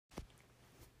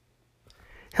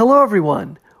Hello,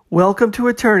 everyone. Welcome to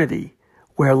Eternity,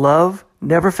 where love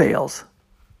never fails.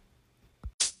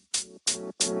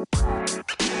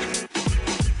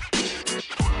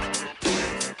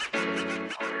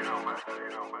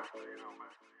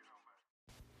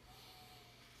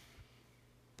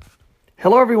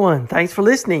 Hello, everyone. Thanks for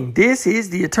listening. This is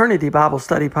the Eternity Bible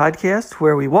Study Podcast,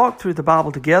 where we walk through the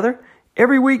Bible together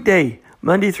every weekday,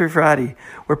 Monday through Friday.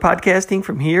 We're podcasting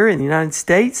from here in the United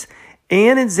States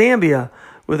and in Zambia,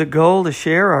 with a goal to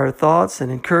share our thoughts and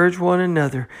encourage one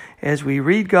another as we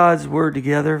read God's Word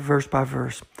together, verse by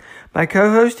verse. My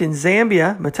co-host in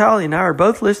Zambia, Matali, and I are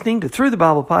both listening to Through the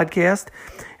Bible podcast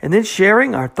and then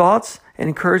sharing our thoughts and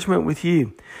encouragement with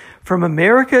you. From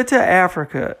America to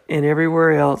Africa and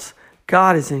everywhere else,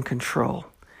 God is in control.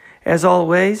 As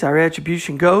always, our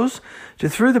attribution goes to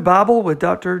Through the Bible with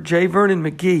Dr. J. Vernon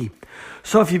McGee.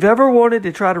 So if you've ever wanted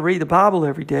to try to read the Bible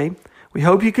every day, we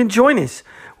hope you can join us.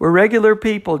 We're regular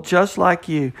people just like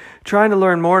you, trying to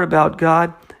learn more about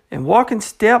God and walk in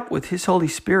step with His Holy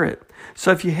Spirit.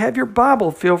 So if you have your Bible,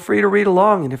 feel free to read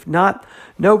along. And if not,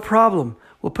 no problem.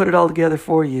 We'll put it all together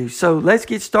for you. So let's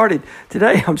get started.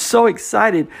 Today, I'm so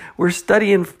excited. We're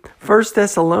studying 1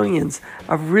 Thessalonians.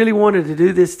 I've really wanted to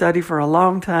do this study for a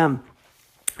long time.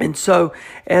 And so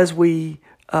as we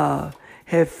have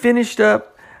finished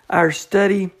up our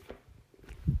study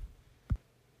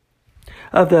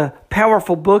of the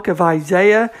powerful book of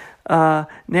Isaiah,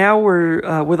 now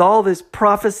we're, with all this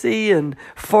prophecy and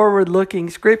forward-looking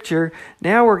scripture,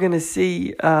 now we're going to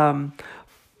see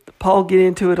Paul get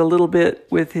into it a little bit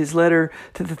with his letter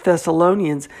to the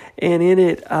Thessalonians. And in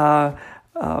it,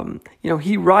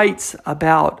 he writes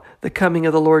about the coming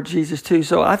of the Lord Jesus too.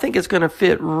 So I think it's going to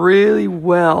fit really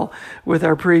well with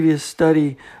our previous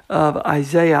study of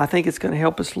Isaiah. I think it's going to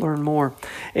help us learn more.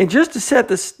 And just to set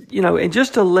this, and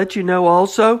just to let you know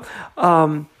also,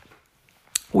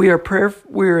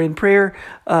 we're in prayer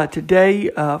today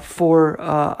for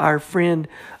our friend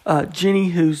Jenny,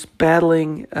 who's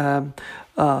battling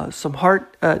some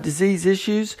heart disease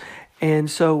issues. And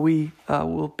so we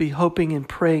will be hoping and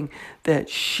praying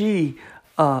that she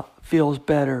feels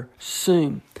better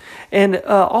soon. And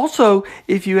also,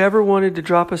 if you ever wanted to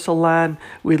drop us a line,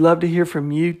 we'd love to hear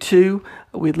from you too.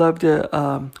 We'd love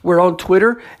to, we're on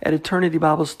Twitter at Eternity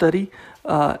Bible Study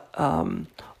on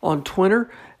Twitter.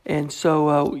 And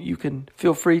so you can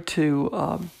feel free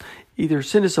to either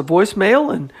send us a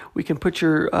voicemail and we can put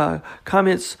your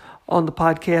comments on the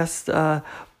podcast,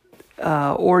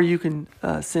 or you can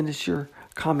send us your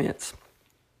comments.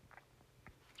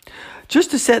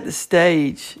 Just to set the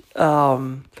stage,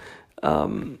 Paul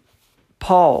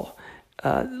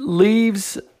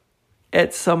leaves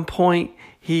at some point.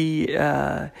 He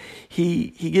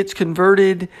gets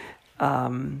converted,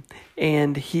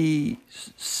 and he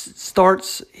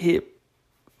starts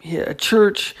a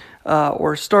church,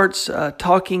 or starts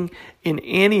talking in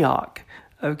Antioch.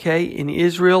 Okay, in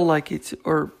Israel,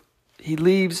 he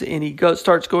leaves and he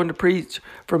starts going to preach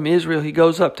from Israel. He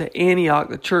goes up to Antioch,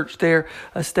 the church there,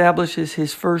 establishes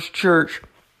his first church,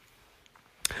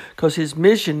 because his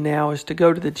mission now is to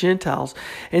go to the Gentiles.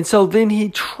 And so then he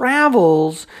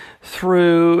travels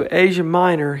through Asia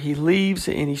Minor. He leaves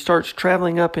and he starts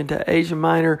traveling up into Asia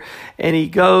Minor, and he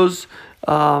goes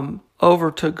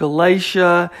over to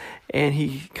Galatia, and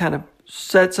he kind of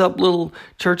sets up little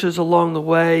churches along the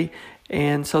way.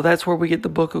 And so that's where we get the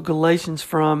book of Galatians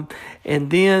from.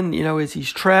 And then, as he's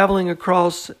traveling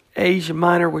across Asia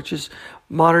Minor, which is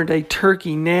modern day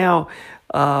Turkey now,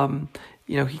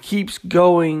 he keeps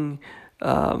going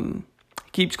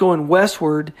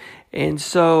westward. And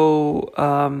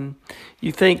so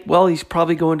you think, well, he's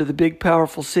probably going to the big,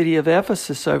 powerful city of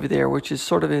Ephesus over there, which is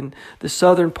sort of in the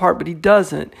southern part, but he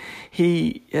doesn't.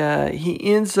 He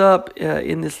ends up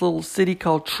in this little city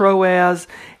called Troas,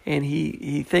 and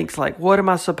he thinks, what am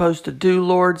I supposed to do,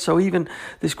 Lord? So even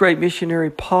this great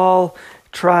missionary Paul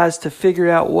tries to figure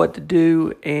out what to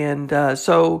do, and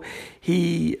so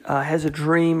he has a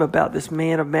dream about this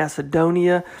man of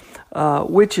Macedonia,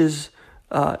 which is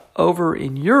over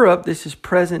in Europe. This is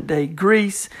present-day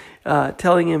Greece,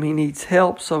 telling him he needs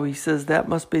help. So he says, that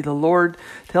must be the Lord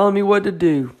telling me what to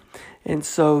do. And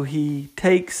so he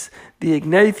takes the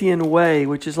Ignatian Way,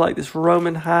 which is like this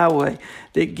Roman highway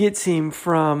that gets him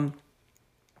from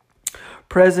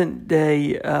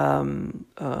present-day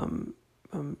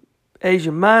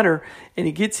Asia Minor, and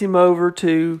he gets him over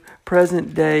to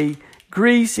present-day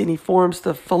Greece, and he forms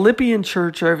the Philippian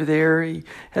church over there. He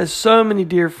has so many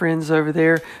dear friends over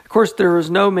there. Of course, there was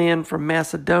no man from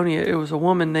Macedonia. It was a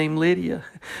woman named Lydia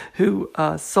who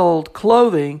sold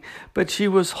clothing, but she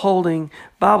was holding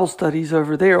Bible studies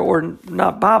over there, or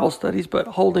not Bible studies, but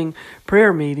holding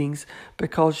prayer meetings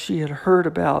because she had heard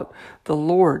about the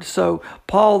Lord. So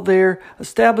Paul there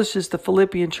establishes the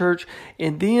Philippian church,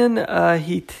 and then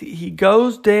he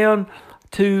goes down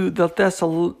to the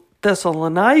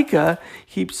Thessalonica,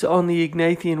 keeps on the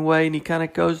Ignatian way, and he kind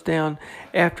of goes down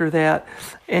after that.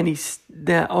 And he's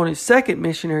on his second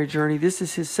missionary journey. This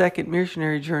is his second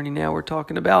missionary journey now we're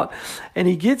talking about. And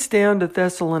he gets down to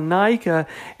Thessalonica,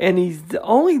 and he's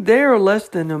only there less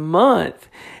than a month.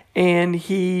 And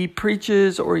he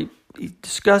preaches, or he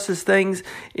discusses things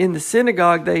in the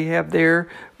synagogue they have there.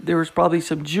 There was probably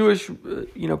some Jewish,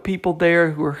 people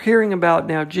there who are hearing about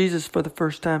now Jesus for the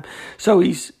first time. So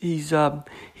he's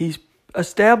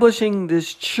establishing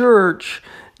this church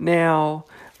now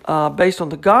based on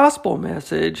the gospel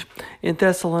message in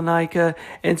Thessalonica.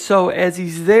 And so as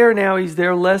he's there now, he's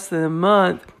there less than a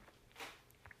month.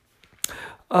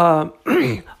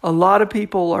 A lot of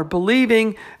people are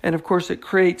believing, and of course it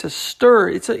creates a stir.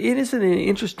 Isn't it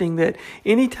interesting that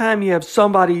anytime you have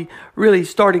somebody really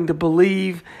starting to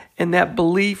believe, and that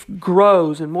belief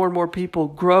grows, and more people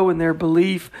grow in their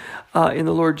belief in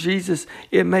the Lord Jesus,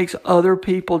 it makes other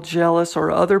people jealous or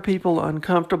other people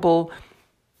uncomfortable,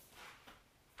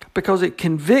 because it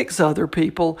convicts other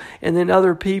people, and then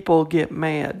other people get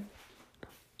mad.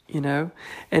 And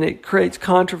it creates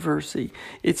controversy.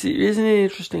 Isn't it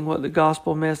interesting what the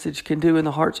gospel message can do in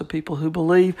the hearts of people who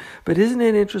believe? But isn't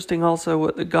it interesting also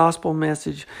what the gospel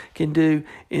message can do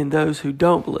in those who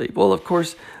don't believe? Well, of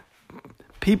course,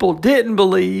 people didn't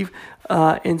believe,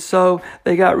 and so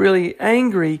they got really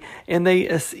angry, and they,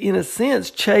 in a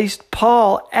sense, chased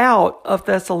Paul out of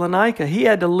Thessalonica. He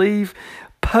had to leave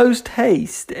post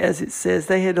haste, as it says.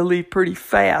 They had to leave pretty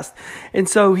fast. And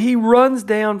so he runs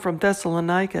down from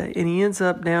Thessalonica, and he ends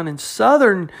up down in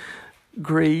southern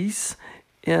Greece,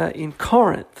 in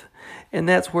Corinth. And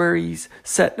that's where he's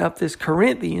setting up this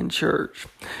Corinthian church.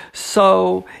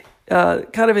 So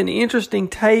kind of an interesting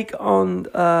take on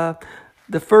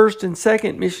the first and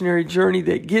second missionary journey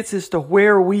that gets us to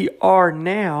where we are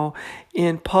now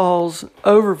in Paul's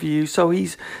overview.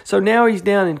 So now he's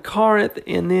down in Corinth,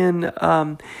 and then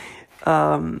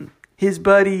his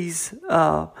buddies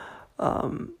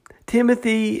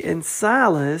Timothy and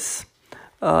Silas,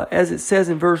 as it says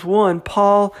in verse 1,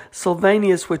 Paul,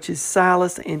 Silvanus, which is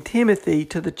Silas, and Timothy,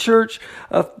 to the church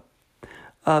of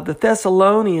the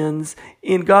Thessalonians,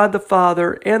 in God the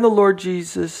Father and the Lord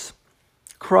Jesus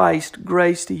Christ,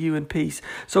 grace to you and peace.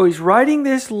 So he's writing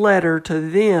this letter to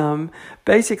them.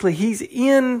 Basically, he's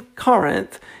in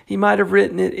Corinth. He might have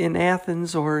written it in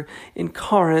Athens or in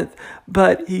Corinth,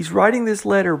 but he's writing this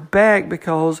letter back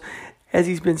because as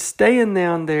he's been staying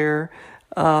down there,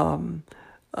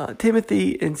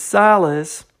 Timothy and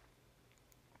Silas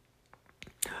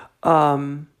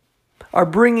are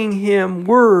bringing him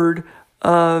word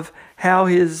of how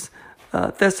his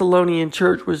Thessalonian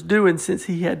church was doing since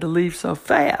he had to leave so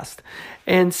fast.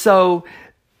 And so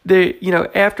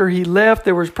after he left,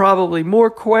 there was probably more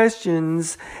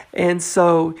questions. And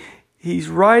so he's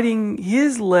writing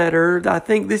his letter. I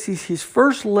think this is his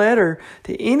first letter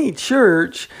to any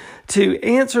church to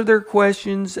answer their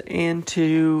questions and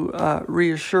to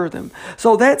reassure them.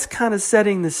 So that's kind of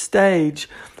setting the stage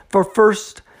for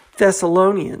First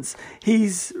Thessalonians.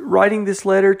 He's writing this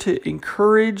letter to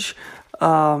encourage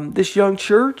this young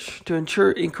church, to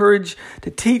encourage,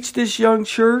 to teach this young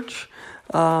church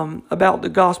about the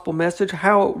gospel message,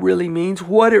 how it really means,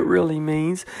 what it really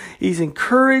means. He's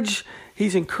encouraging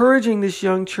this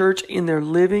young church in their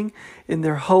living, in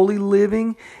their holy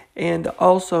living, and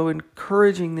also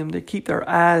encouraging them to keep their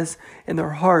eyes and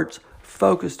their hearts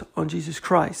focused on Jesus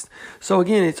Christ. So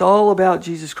again, it's all about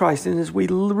Jesus Christ. And as we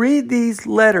read these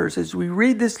letters,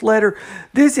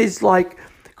 this is like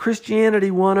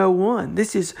Christianity 101.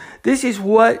 This is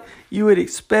what you would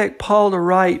expect Paul to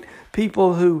write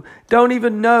people who don't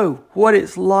even know what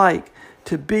it's like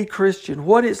to be Christian,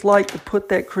 what it's like to put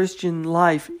that Christian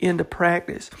life into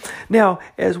practice. Now,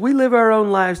 as we live our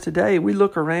own lives today, we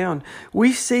look around,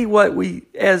 we see what we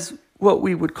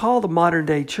would call the modern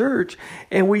day church,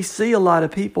 and we see a lot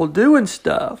of people doing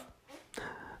stuff.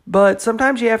 But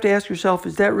sometimes you have to ask yourself,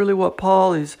 is that really what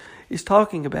Paul is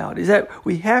talking about? Is that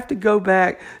we have to go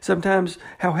back sometimes,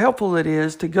 how helpful it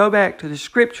is to go back to the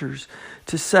scriptures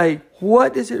to say,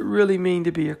 what does it really mean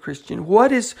to be a Christian?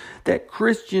 What is that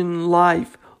Christian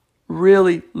life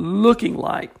really looking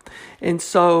like? And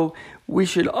so we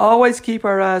should always keep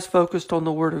our eyes focused on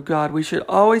the Word of God. We should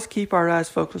always keep our eyes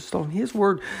focused on His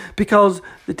Word, because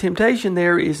the temptation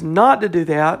there is not to do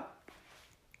that.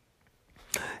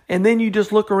 And then you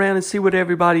just look around and see what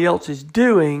everybody else is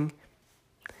doing,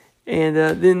 and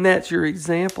then that's your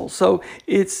example. So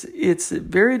it's a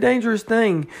very dangerous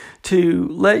thing to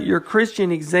let your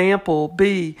Christian example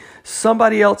be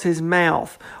somebody else's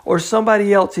mouth or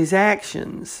somebody else's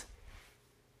actions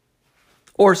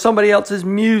or somebody else's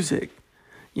music,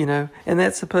 and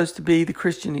that's supposed to be the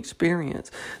Christian experience.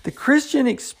 The Christian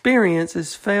experience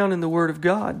is found in the Word of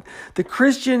God. The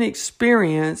Christian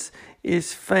experience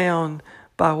is found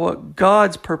by what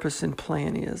God's purpose and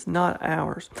plan is, not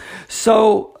ours.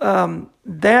 So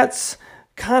that's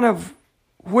kind of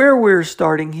where we're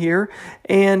starting here.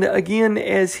 And again,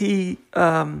 as he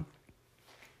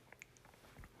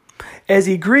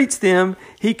greets them,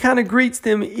 he kind of greets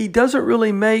them. He doesn't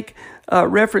really make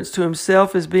reference to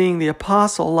himself as being the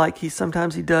apostle like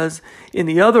sometimes he does in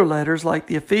the other letters, like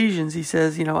the Ephesians. He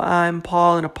says, I'm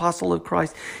Paul, an apostle of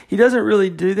Christ. He doesn't really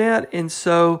do that. And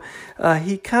so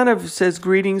he kind of says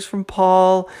greetings from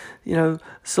Paul,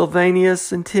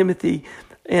 Silvanus and Timothy.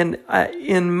 And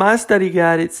in my study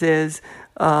guide, it says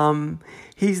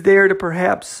he's there to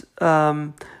perhaps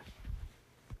to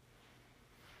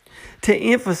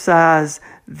emphasize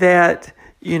that,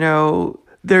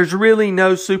 there's really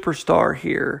no superstar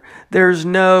here. There's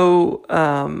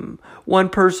no one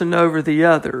person over the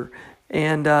other,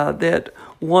 and that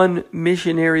one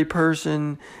missionary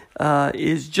person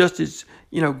is just as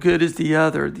good as the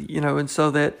other. And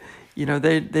so that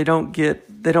they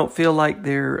don't feel like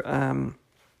they're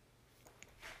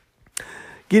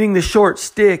getting the short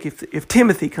stick if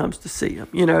Timothy comes to see him.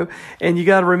 And you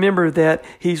got to remember that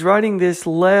he's writing this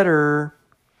letter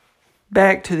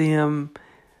back to them,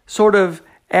 sort of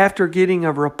after getting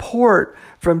a report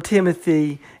from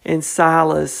Timothy and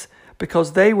Silas,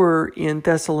 because they were in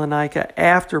Thessalonica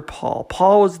after Paul.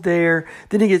 Paul was there,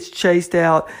 then he gets chased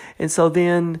out, and so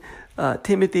then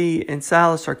Timothy and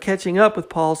Silas are catching up with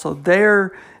Paul, so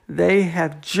they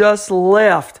have just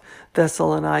left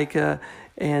Thessalonica,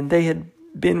 and they had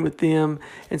been with them.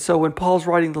 And so when Paul's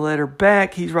writing the letter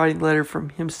back, he's writing the letter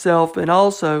from himself and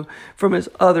also from his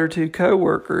other two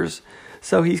co-workers.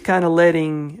 So he's kind of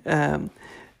letting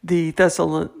the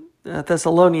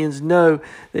Thessalonians know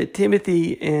that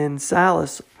Timothy and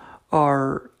Silas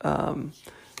are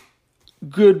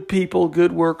good people,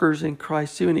 good workers in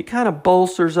Christ too. And it kind of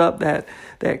bolsters up that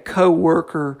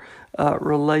co-worker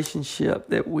relationship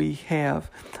that we have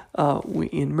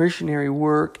in missionary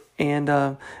work, and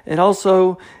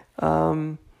also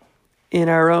in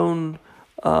our own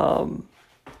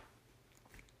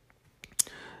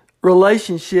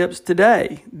relationships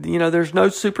today. There's no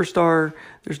superstar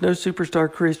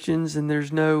Christians, and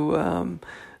there's none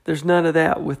of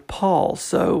that with Paul.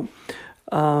 So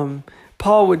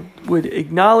Paul would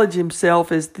acknowledge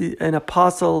himself as an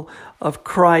apostle of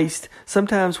Christ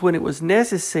sometimes when it was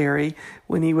necessary,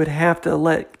 when he would have to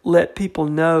let people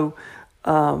know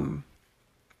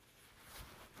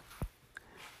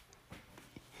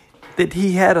that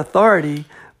he had authority.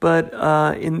 But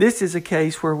and this is a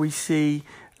case where we see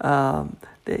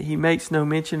that he makes no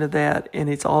mention of that, and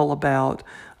it's all about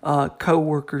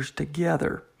co-workers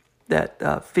together,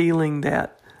 that feeling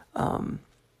that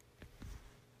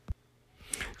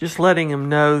just letting them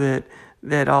know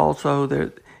that also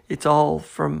that it's all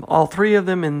from all three of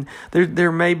them, and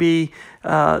there may be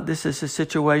this is a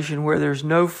situation where there's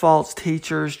no false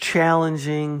teachers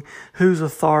challenging whose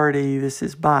authority this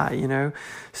is by,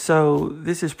 So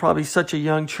this is probably such a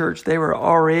young church. They were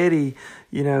already,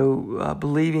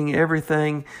 believing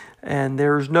everything, and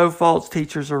there's no false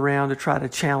teachers around to try to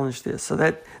challenge this. So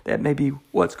that may be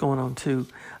what's going on too.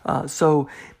 So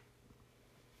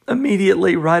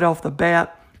immediately, right off the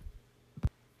bat,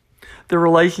 the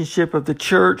relationship of the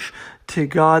church to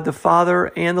God the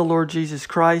Father and the Lord Jesus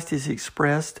Christ is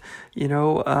expressed.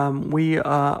 We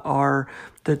are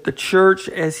the church,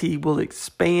 as he will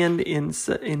expand in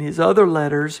his other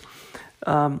letters,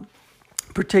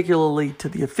 particularly to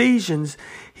the Ephesians.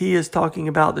 He is talking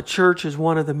about the church as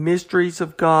one of the mysteries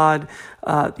of God,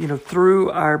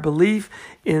 through our belief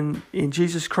in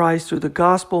Jesus Christ, through the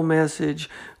gospel message.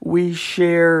 We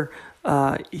share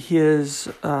his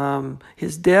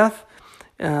death,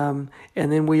 and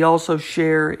then we also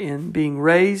share in being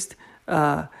raised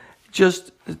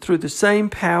just through the same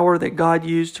power that God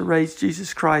used to raise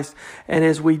Jesus Christ. And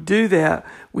as we do that,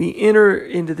 we enter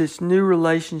into this new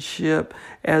relationship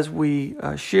as we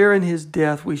share in His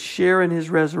death, we share in His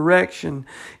resurrection,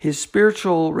 His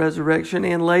spiritual resurrection,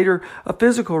 and later a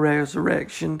physical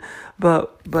resurrection.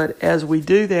 But as we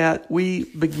do that, we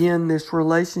begin this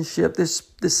relationship, the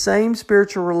same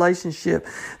spiritual relationship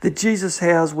that Jesus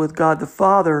has with God the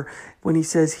Father when He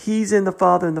says He's in the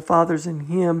Father and the Father's in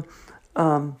Him.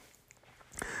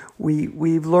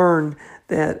 We've learned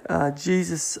that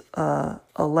Jesus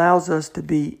allows us to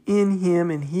be in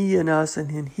Him and He in us,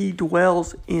 and He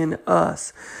dwells in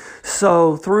us.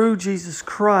 So through Jesus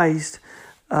Christ,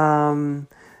 God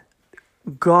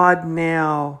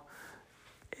now,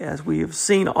 as we have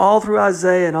seen all through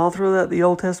Isaiah and all throughout the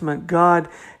Old Testament, God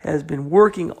has been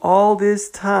working all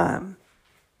this time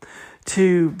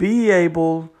to be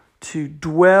able to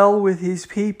dwell with His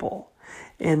people.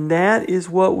 And that is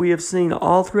what we have seen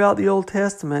all throughout the Old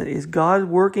Testament, is God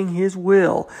working His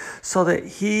will so that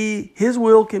His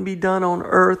will can be done on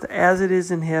earth as it is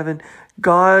in heaven.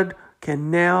 God can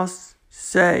now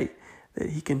say that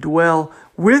He can dwell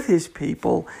with His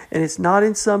people, and it's not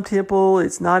in some temple,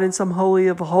 it's not in some holy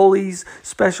of holies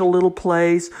special little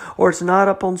place, or it's not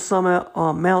up on some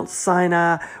Mount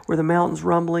Sinai where the mountain's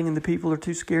rumbling and the people are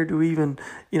too scared to even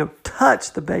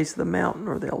touch the base of the mountain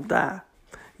or they'll die.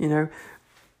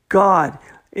 God,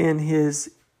 in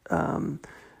His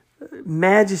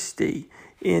majesty,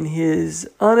 in His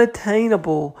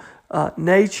unattainable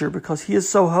nature, because He is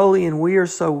so holy and we are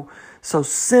so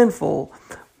sinful,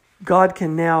 God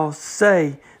can now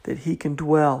say that He can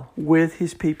dwell with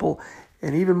His people.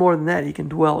 And even more than that, He can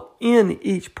dwell in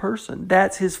each person.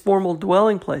 That's His formal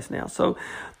dwelling place now. So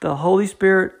the Holy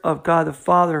Spirit of God the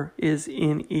Father is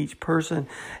in each person.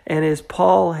 And as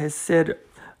Paul has said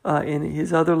in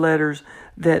his other letters,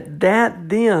 that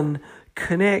then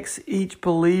connects each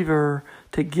believer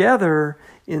together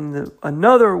in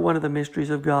another one of the mysteries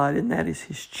of God, and that is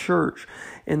His church.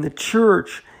 And the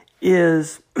church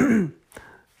is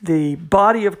the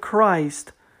body of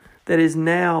Christ that is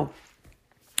now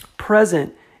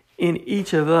present in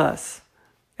each of us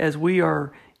as we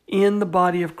are in the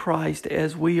body of Christ,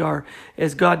 as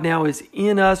God now is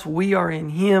in us, we are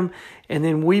in Him, and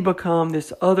then we become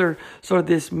this other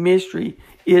this mystery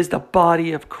is the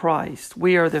body of Christ.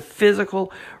 We are the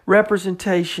physical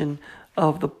representation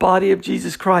of the body of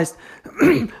Jesus Christ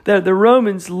that the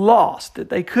Romans lost, that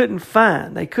they couldn't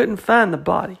find. They couldn't find the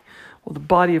body. Well, the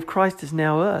body of Christ is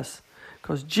now us,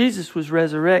 because Jesus was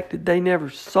resurrected. They never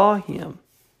saw Him.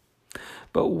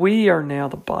 But we are now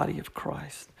the body of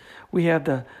Christ. We have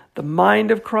the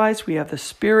mind of Christ. We have the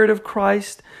Spirit of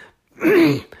Christ.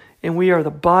 And we are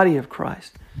the body of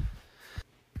Christ.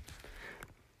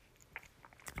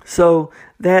 So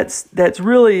that's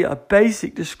really a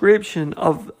basic description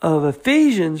of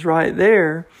Ephesians right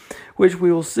there, which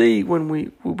we will see when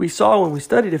we saw when we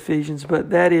studied Ephesians. But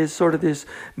that is sort of this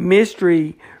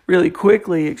mystery really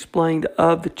quickly explained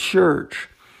of the church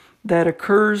that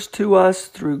occurs to us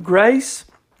through grace.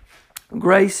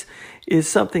 Grace is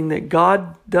something that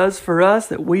God does for us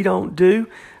that we don't do.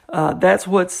 That's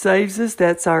what saves us.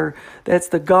 That's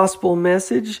the gospel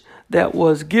message that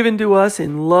was given to us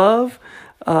in love.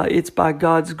 It's by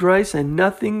God's grace and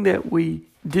nothing that we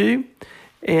do.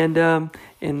 And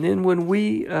then when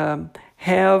we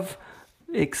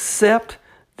accept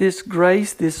this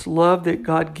grace, this love that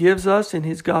God gives us in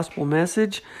His gospel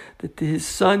message, that His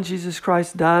Son Jesus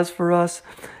Christ dies for us,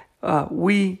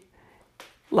 we,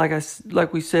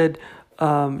 like we said,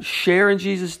 share in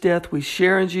Jesus' death. We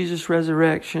share in Jesus'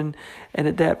 resurrection, and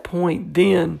at that point,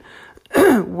 then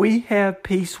we have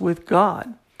peace with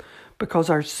God, because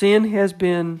our sin has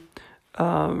been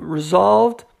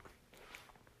resolved.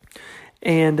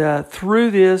 And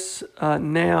through this,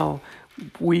 now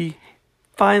we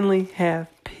finally have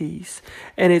peace.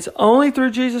 And it's only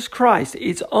through Jesus Christ.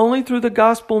 It's only through the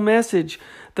gospel message,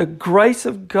 the grace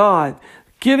of God,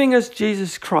 giving us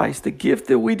Jesus Christ, the gift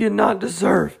that we did not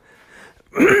deserve,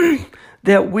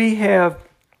 that we have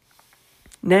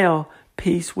now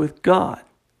peace with God.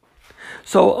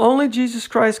 So only Jesus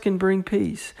Christ can bring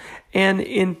peace. And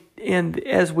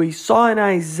as we saw in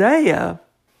Isaiah,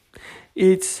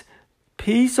 it's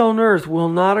peace on earth will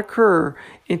not occur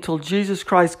until Jesus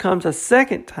Christ comes a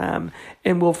second time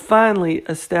and will finally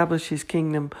establish His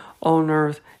kingdom on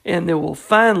earth, and there will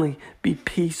finally be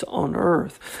peace on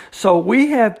earth. So we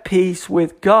have peace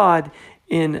with God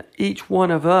in each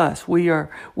one of us. We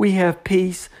have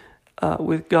peace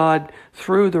with God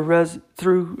through the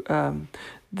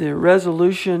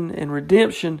resolution and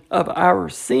redemption of our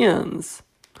sins.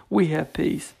 We have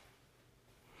peace.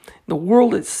 The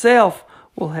world itself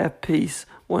will have peace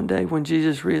one day when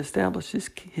Jesus reestablishes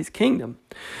his kingdom.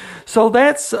 So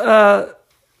that's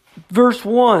verse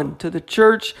 1 to the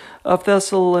church of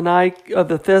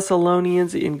the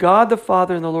Thessalonians. In God the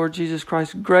Father and the Lord Jesus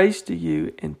Christ, grace to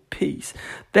you and peace.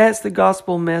 That's the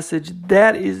gospel message.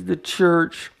 That is the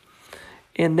church.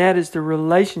 And that is the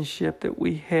relationship that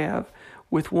we have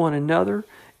with one another,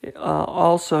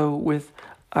 also with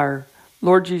our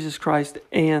Lord Jesus Christ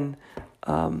and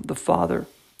the Father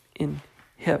in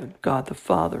heaven, God the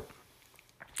Father.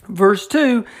 Verse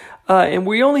 2, and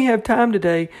we only have time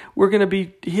today. We're going to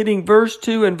be hitting verse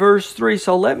 2 and verse 3.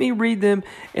 So let me read them,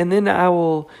 and then I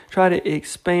will try to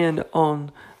expand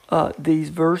on these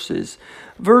verses.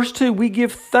 Verse 2, we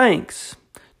give thanks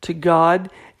to God,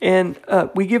 and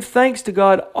we give thanks to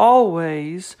God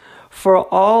always for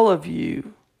all of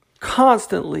you,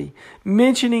 constantly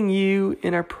mentioning you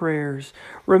in our prayers,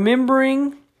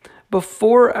 remembering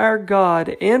before our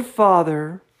God and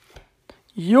Father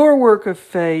your work of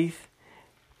faith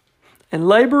and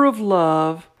labor of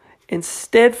love and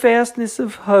steadfastness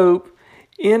of hope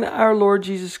in our Lord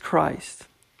Jesus Christ.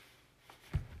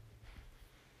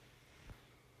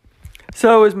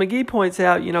 So as McGee points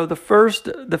out, the first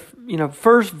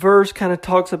verse kind of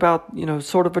talks about,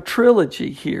 sort of a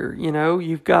trilogy here.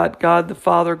 You've got God the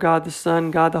Father, God the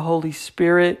Son, God the Holy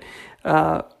Spirit.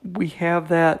 We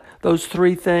have those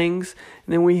three things.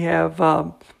 And then we have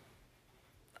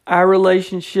our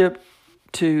relationship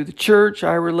to the church,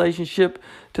 our relationship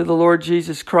to the Lord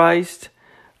Jesus Christ,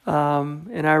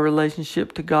 and our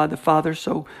relationship to God the Father.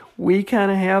 So we kind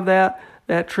of have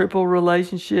that triple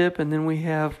relationship, and then we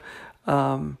have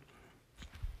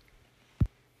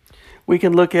we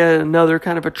can look at another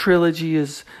kind of a trilogy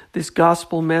as this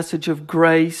gospel message of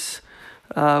grace,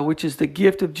 which is the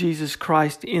gift of Jesus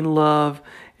Christ in love,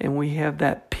 and we have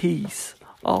that peace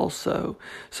also.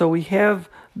 So we have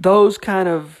those kind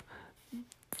of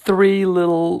three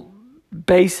little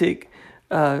basic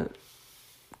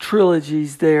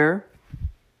trilogies there.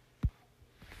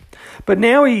 But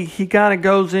now he kind of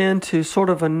goes into sort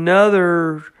of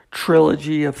another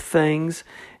trilogy of things,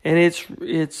 and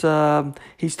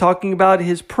he's talking about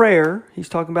his prayer. He's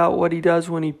talking about what he does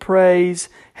when he prays,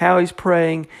 how he's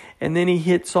praying, and then he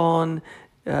hits on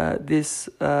these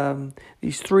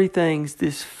three things: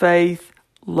 this faith,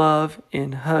 love,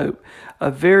 and hope.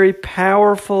 A very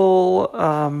powerful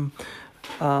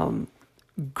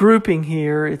grouping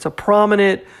here. It's a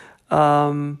prominent,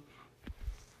 very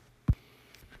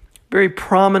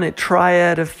prominent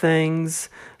triad of things: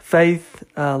 faith,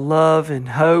 love, and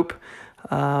hope.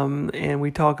 And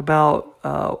we talk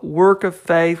about work of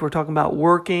faith. We're talking about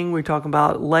working. We're talking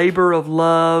about labor of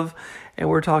love. And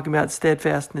we're talking about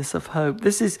steadfastness of hope.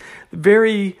 This is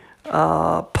very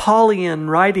Paulian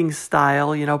writing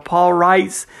style. Paul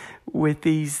writes with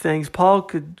these things. Paul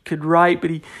could write,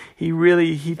 but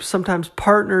he sometimes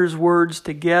partners words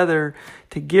together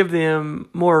to give them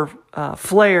more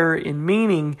flair and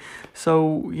meaning.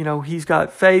 So, he's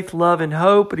got faith, love, and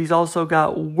hope, but he's also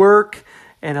got work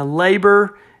and a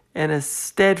labor and a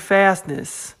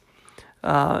steadfastness.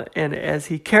 And as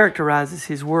he characterizes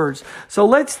his words. So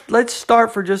let's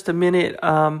start for just a minute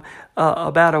and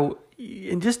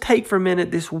just take for a minute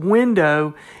this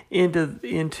window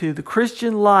into the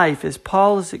Christian life as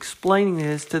Paul is explaining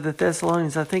this to the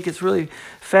Thessalonians. I think it's really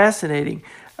fascinating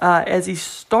as he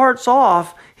starts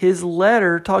off his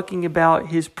letter talking about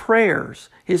his prayers,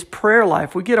 his prayer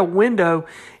life. We get a window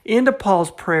into Paul's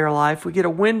prayer life. We get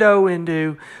a window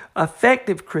into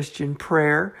effective Christian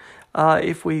prayer.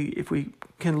 If we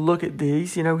can look at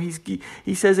these,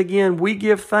 he says again, we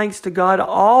give thanks to God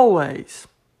always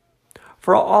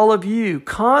for all of you,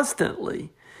 constantly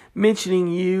mentioning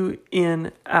you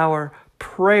in our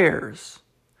prayers,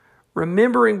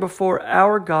 remembering before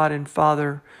our God and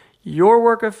Father your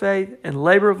work of faith and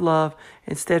labor of love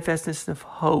and steadfastness of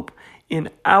hope in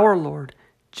our Lord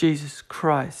Jesus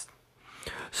Christ.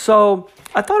 So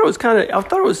I thought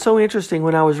it was so interesting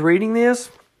when I was reading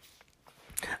this.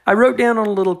 I wrote down on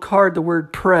a little card the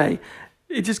word pray.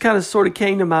 It just kind of sort of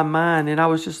came to my mind, and I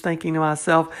was just thinking to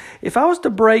myself, if I was to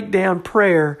break down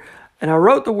prayer, and I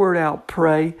wrote the word out,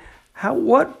 pray,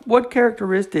 what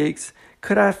characteristics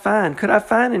could I find? Could I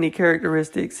find any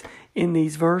characteristics in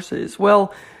these verses?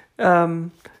 Well,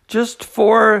 just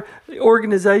for the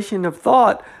organization of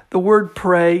thought, the word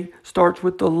pray starts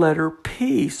with the letter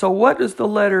P. So what does the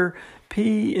letter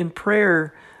P in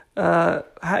prayer,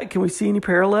 can we see any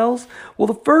parallels? Well,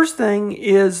 the first thing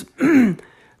is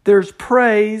there's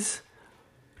praise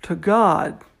to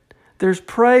God. There's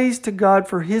praise to God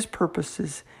for His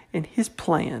purposes and His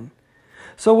plan.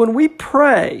 So when we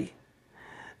pray,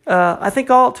 I think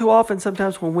all too often,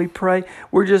 sometimes when we pray,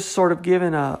 we're just sort of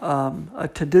given a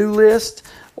to-do list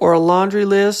or a laundry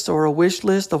list or a wish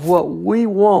list of what we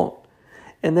want,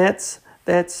 and that's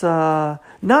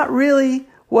not really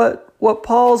what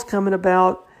Paul's coming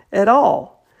about at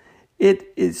all.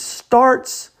 It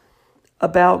starts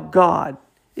about God.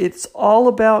 It's all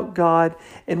about God,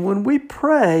 and when we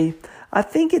pray, I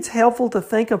think it's helpful to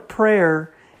think of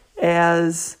prayer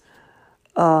as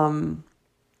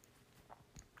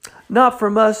not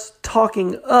from us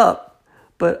talking up,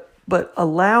 but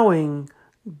allowing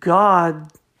God's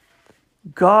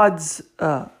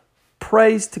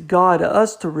praise to God,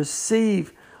 us to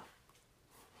receive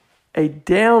a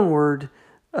downward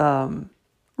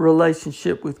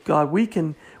relationship with God. We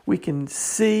can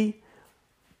see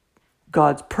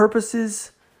God's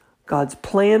purposes, God's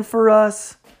plan for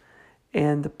us,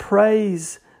 and the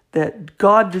praise that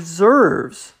God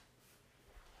deserves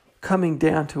coming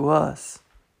down to us.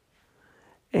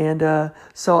 And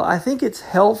so I think it's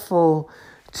helpful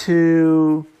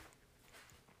to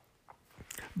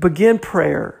begin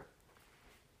prayer,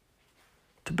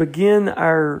 to begin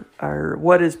our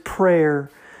what is prayer,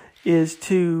 is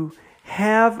to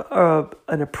have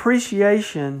an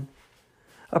appreciation,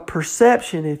 a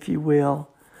perception, if you will,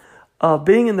 of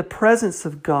being in the presence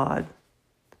of God,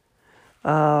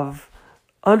 of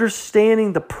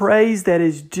understanding the praise that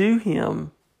is due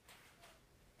Him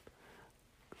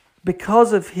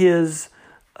because of His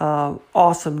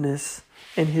awesomeness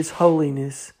and His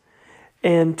holiness,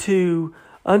 and to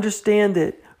understand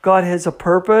that God has a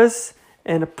purpose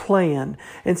and a plan.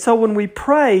 And so when we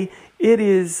pray, it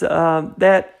is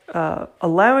that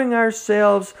allowing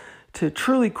ourselves to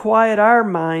truly quiet our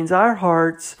minds, our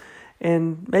hearts,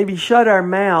 and maybe shut our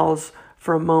mouths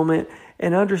for a moment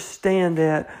and understand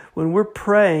that when we're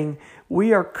praying,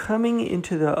 we are coming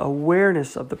into the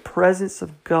awareness of the presence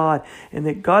of God and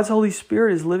that God's Holy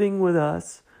Spirit is living with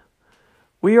us.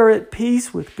 We are at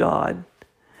peace with God.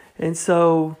 And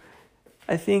so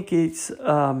I think it's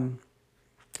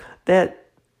that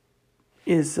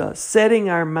is setting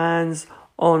our minds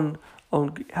on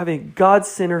having a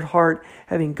God-centered heart,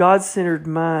 having God-centered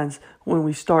minds when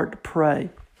we start to pray.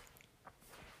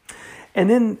 And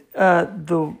then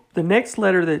the next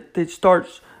letter that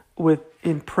starts with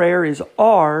in prayer is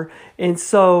R. And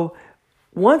so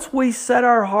once we set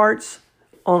our hearts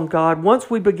on God, once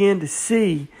we begin to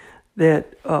see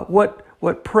that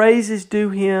what praise is due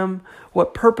Him,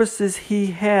 what purposes He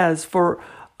has for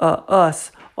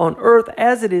us on earth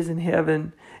as it is in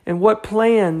heaven, and what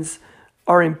plans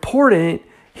are important,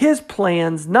 His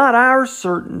plans, not our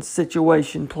certain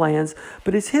situation plans,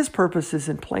 but it's His purposes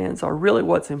and plans are really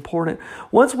what's important.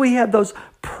 Once we have those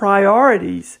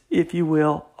priorities, if you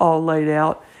will, all laid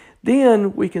out,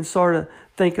 then we can sort of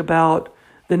think about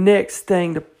the next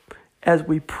thing as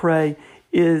we pray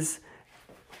is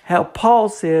how Paul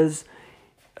says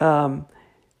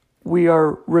we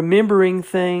are remembering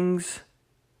things.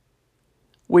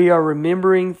 We are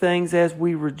remembering things as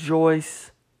we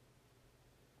rejoice.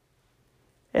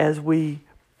 As we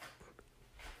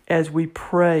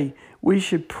pray, we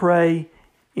should pray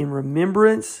in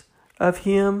remembrance of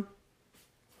Him,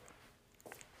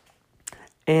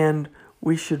 and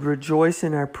we should rejoice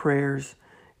in our prayers.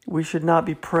 We should not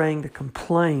be praying to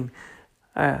complain.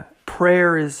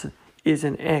 Prayer is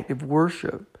an act of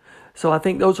worship. So I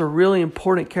think those are really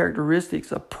important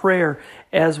characteristics of prayer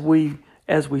as we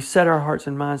set our hearts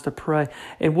and minds to pray.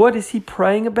 And what is he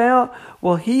praying about?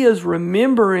 Well, he is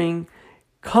remembering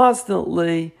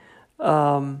constantly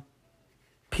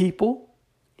people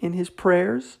in his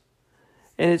prayers.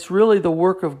 And it's really the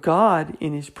work of God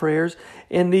in his prayers.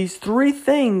 And these three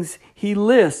things he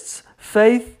lists: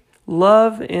 faith,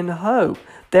 love, and hope.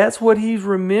 That's what he's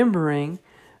remembering.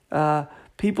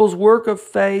 People's work of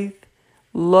faith,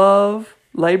 love,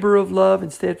 labor of love,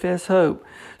 and steadfast hope.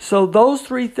 So those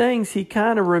three things he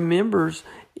kind of remembers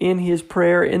in his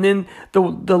prayer. And then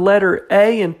the letter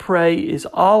A in pray is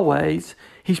always.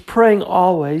 He's praying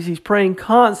always. He's praying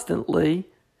constantly.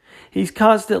 He's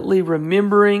constantly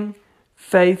remembering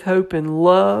faith, hope, and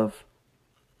love.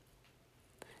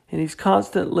 And he's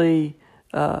constantly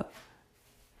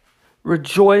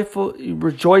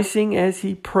rejoicing as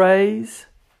he prays.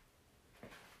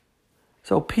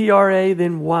 So PRA,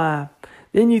 then Y.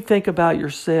 Then you think about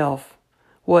yourself,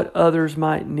 what others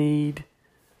might need.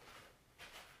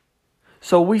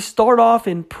 So we start off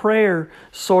in prayer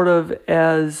sort of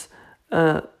as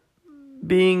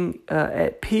being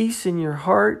at peace in your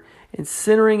heart and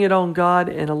centering it on God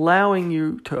and allowing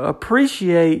you to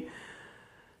appreciate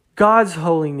God's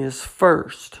holiness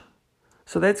first.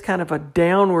 So that's kind of a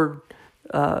downward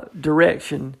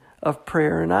direction of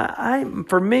prayer. And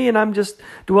for me, and I'm just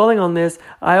dwelling on this,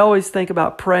 I always think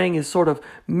about praying as sort of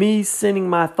me sending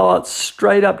my thoughts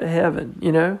straight up to heaven,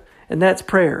 and that's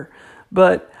prayer.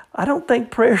 But I don't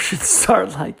think prayer should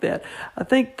start like that. I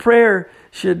think prayer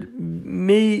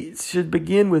should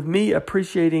begin with me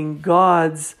appreciating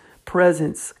God's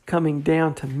presence coming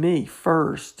down to me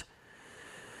first.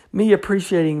 Me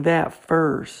appreciating that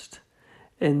first.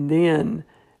 And then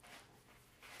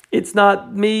it's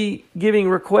not me giving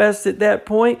requests at that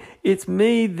point. It's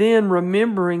me then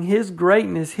remembering His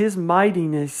greatness, His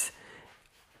mightiness,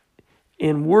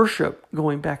 in worship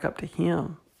going back up to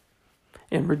Him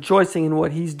and rejoicing in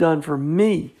what He's done for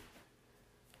me.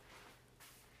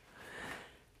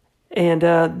 And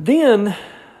then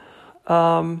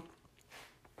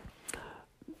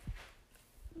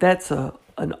that's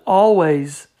an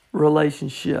always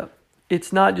relationship.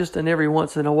 It's not just an every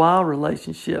once in a while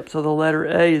relationship. So the letter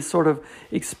A is sort of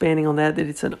expanding on that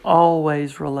it's an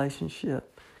always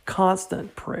relationship.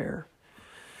 Constant prayer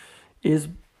is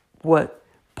what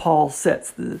Paul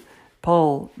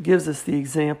gives us the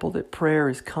example that prayer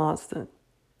is constant.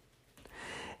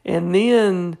 And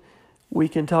then we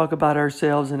can talk about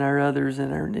ourselves and our others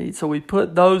and our needs. So we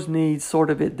put those needs sort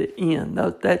of at the end.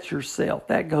 That's yourself.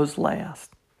 That goes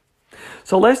last.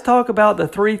 So let's talk about the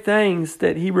three things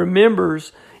that he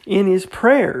remembers in his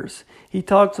prayers. He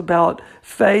talks about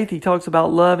faith, he talks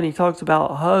about love, and he talks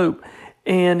about hope.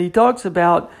 And he talks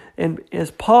about, and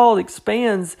as Paul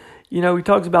expands, he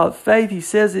talks about faith. He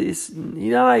says he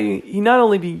not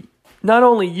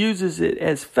only uses it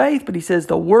as faith, but he says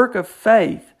the work of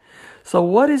faith. So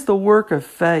what is the work of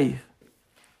faith?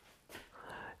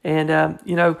 And,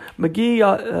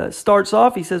 McGee starts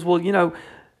off, he says,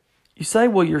 you say,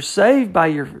 you're saved by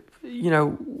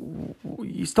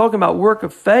he's talking about work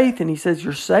of faith, and he says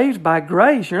you're saved by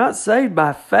grace. You're not saved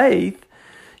by faith.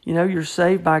 You're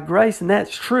saved by grace, and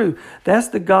that's true. That's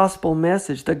the gospel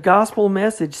message. The gospel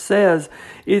message says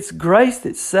it's grace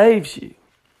that saves you.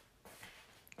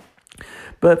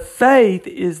 But faith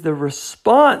is the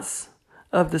response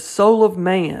of the soul of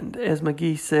man, as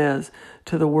McGee says,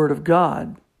 to the Word of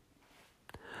God.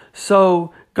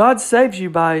 So God saves you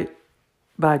by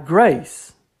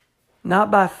grace,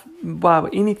 not by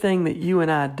anything that you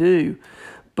and I do,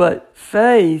 but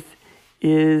faith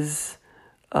is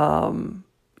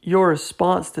your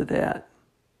response to that,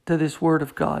 to this Word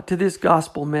of God, to this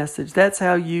gospel message. That's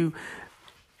how you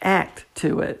act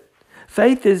to it.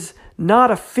 Faith is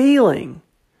not a feeling.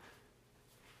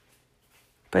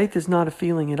 Faith is not a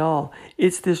feeling at all.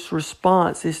 It's this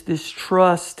response. It's this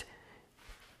trust.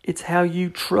 It's how you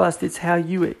trust. It's how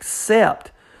you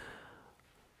accept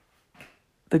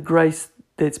the grace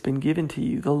that's been given to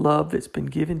you, the love that's been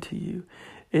given to you.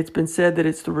 It's been said that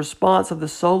it's the response of the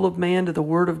soul of man to the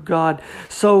Word of God.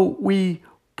 So we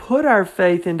put our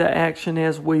faith into action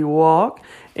as we walk.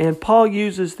 And Paul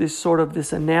uses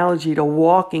this analogy to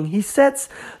walking. He sets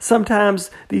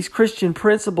sometimes these Christian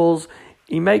principles.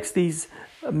 He makes these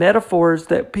metaphors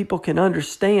that people can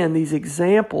understand, these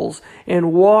examples.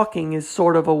 And walking is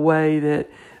sort of a way that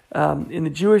in the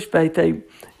Jewish faith,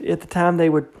 at the time they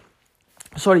would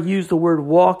sort of use the word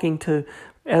walking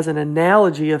as an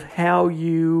analogy of how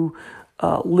you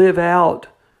live out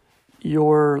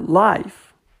your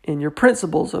life and your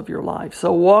principles of your life.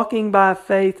 So walking by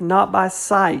faith, not by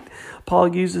sight.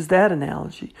 Paul uses that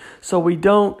analogy. So we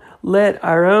don't let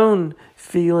our own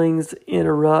feelings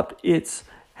interrupt. It's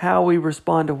how we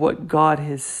respond to what God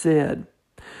has said.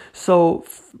 So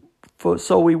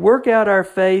we work out our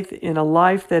faith in a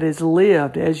life that is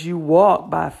lived as you walk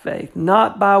by faith,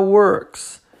 not by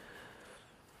works.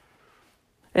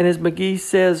 And as McGee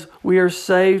says, we are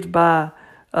saved by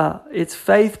it's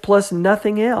faith plus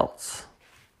nothing else.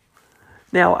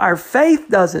 Now, our faith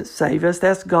doesn't save us.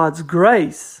 That's God's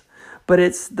grace. But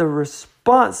it's the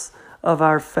response of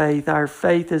our faith. Our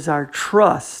faith is our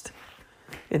trust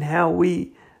in how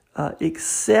we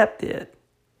accept it,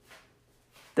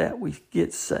 that we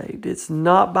get saved. It's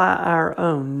not by our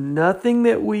own. Nothing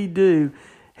that we do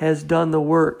has done the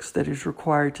works that is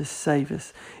required to save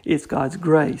us. It's God's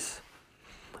grace.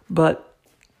 But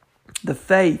the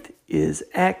faith is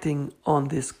acting on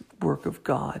this work of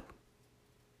God.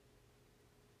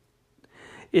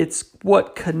 It's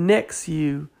what connects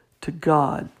you to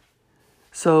God.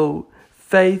 So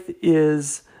faith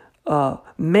is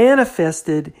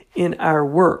manifested in our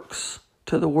works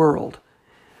to the world.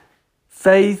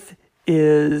 Faith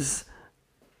is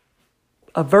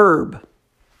a verb.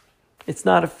 It's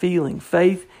not a feeling.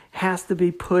 Faith has to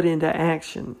be put into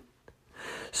action.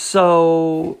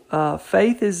 So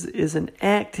faith is an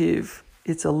active,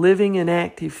 it's a living and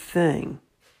active thing.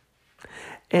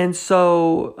 And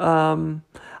so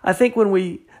I think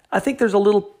there's a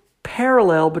little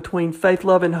parallel between faith,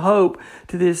 love, and hope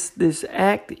to this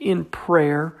act in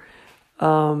prayer.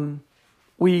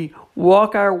 We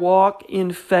walk our walk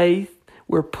in faith.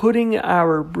 We're putting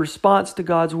our response to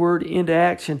God's Word into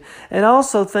action. And I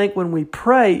also think when we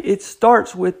pray, it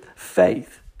starts with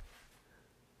faith.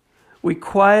 We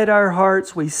quiet our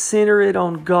hearts. We center it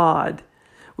on God.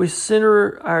 We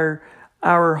center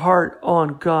our heart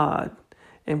on God.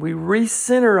 And we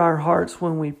recenter our hearts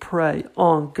when we pray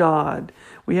on God.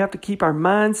 We have to keep our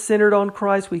minds centered on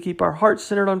Christ. We keep our hearts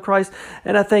centered on Christ.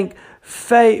 And I think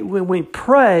faith, when we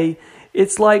pray,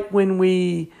 it's like when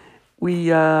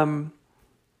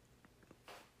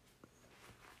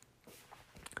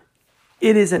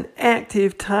it is an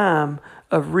active time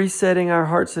of resetting our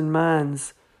hearts and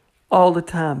minds all the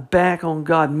time, back on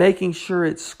God, making sure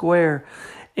it's square.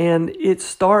 And it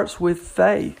starts with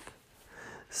faith.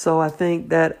 So I think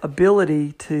that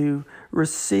ability to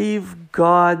receive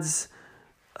God's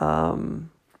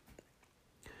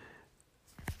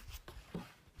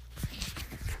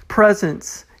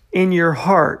presence in your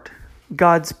heart,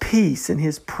 God's peace and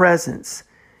His presence,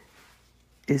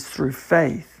 is through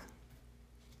faith.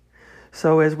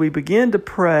 So as we begin to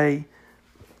pray,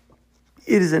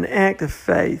 it is an act of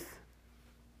faith,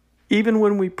 even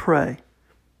when we pray.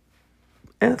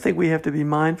 And I think we have to be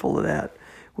mindful of that.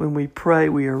 When we pray,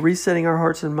 we are resetting our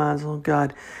hearts and minds on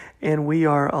God, and we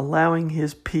are allowing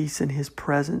His peace and His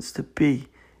presence to be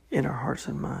in our hearts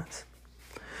and minds.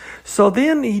 So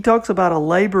then he talks about a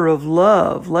labor of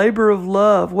love. Labor of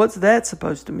love, what's that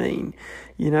supposed to mean?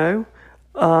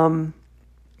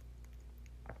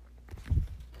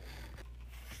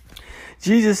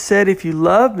 Jesus said, if you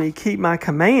love me, keep my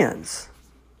commands.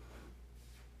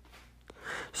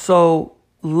 So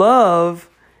love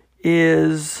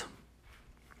is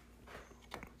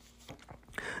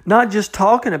not just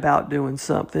talking about doing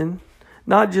something,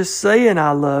 not just saying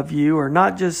I love you, or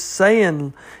not just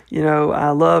saying, I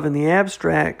love in the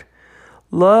abstract.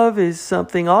 Love is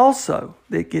something also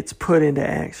that gets put into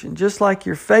action. Just like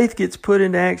your faith gets put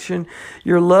into action,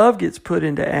 your love gets put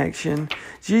into action.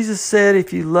 Jesus said,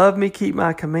 if you love me, keep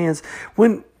my commands.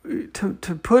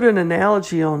 To put an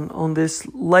analogy on this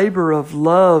labor of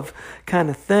love kind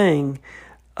of thing,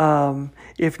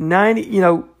 it's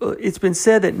been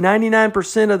said that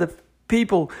 99% of the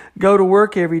people go to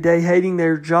work every day hating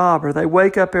their job, or they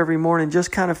wake up every morning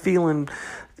just kind of feeling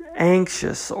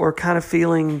anxious or kind of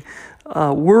feeling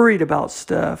worried about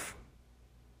stuff.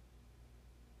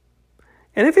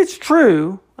 And if it's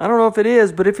true, I don't know if it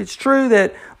is, but if it's true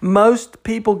that most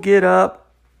people get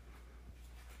up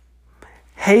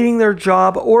hating their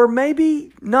job, or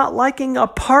maybe not liking a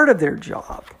part of their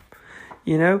job,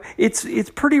 it's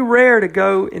pretty rare to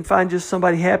go and find just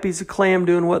somebody happy as a clam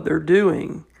doing what they're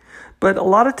doing. But a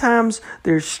lot of times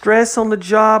there's stress on the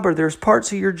job, or there's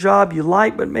parts of your job you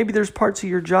like, but maybe there's parts of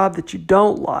your job that you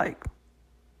don't like.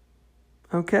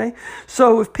 Okay?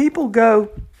 So if people go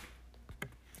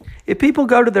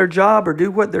to their job or do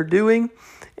what they're doing,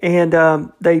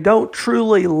 and they don't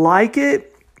truly like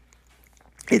it,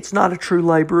 it's not a true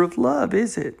labor of love,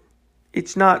 is it?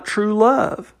 It's not true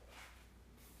love.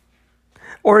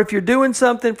 Or if you're doing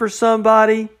something for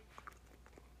somebody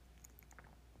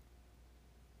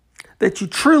that you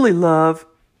truly love,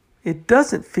 it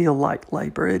doesn't feel like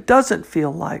labor. It doesn't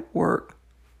feel like work.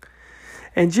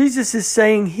 And Jesus is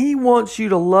saying He wants you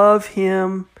to love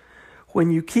Him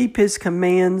when you keep His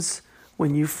commands,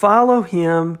 when you follow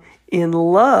Him in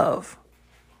love.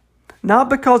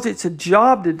 Not because it's a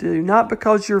job to do, not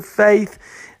because your faith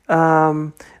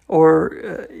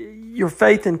your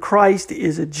faith in Christ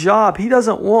is a job. He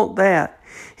doesn't want that.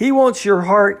 He wants your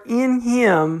heart in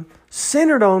Him,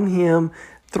 centered on Him,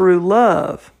 through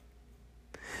love.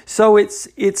 So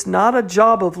it's not a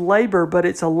job of labor, but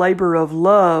it's a labor of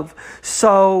love.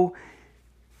 So,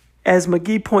 as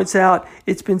McGee points out,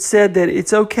 it's been said that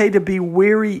it's okay to be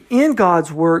weary in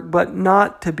God's work, but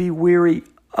not to be weary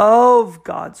of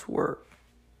God's work.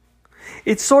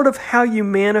 It's sort of how you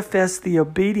manifest the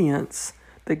obedience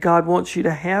that God wants you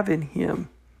to have in Him.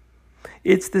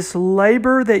 It's this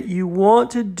labor that you want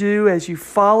to do as you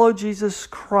follow Jesus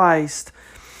Christ.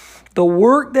 The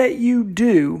work that you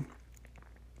do,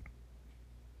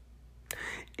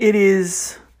 it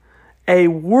is a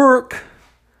work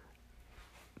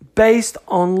based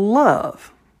on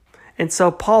love. And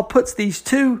so Paul puts these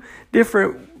two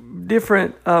different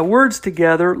words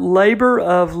together, labor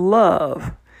of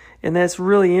love. And that's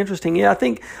really interesting. Yeah, I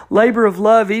think labor of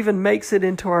love even makes it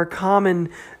into our common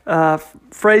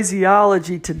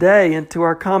phraseology today, into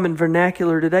our common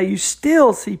vernacular today. You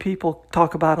still see people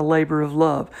talk about a labor of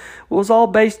love. It was all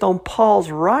based on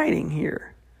Paul's writing here.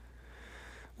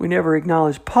 We never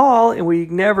acknowledge Paul, and we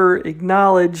never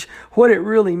acknowledge what it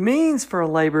really means for a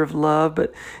labor of love.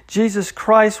 But Jesus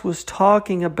Christ was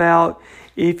talking about,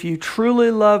 if you truly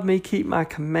love me, keep my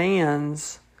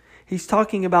commands. He's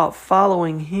talking about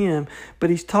following Him,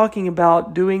 but He's talking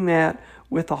about doing that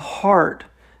with a heart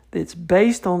that's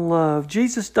based on love.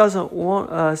 Jesus doesn't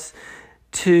want us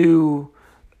to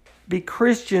be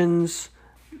Christians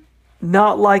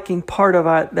not liking part of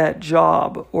that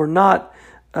job, or not,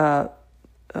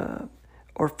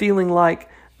 or feeling like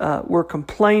we're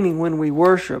complaining when we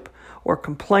worship, or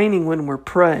complaining when we're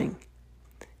praying.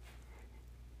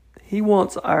 He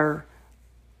wants our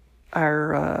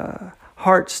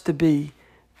hearts to be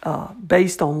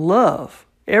based on love.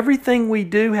 Everything we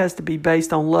do has to be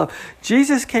based on love.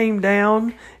 Jesus came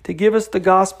down to give us the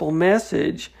gospel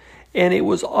message, and it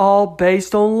was all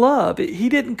based on love. He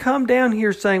didn't come down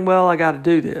here saying, well, I got to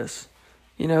do this.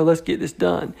 Let's get this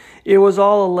done. It was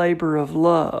all a labor of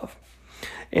love.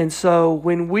 And so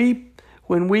when we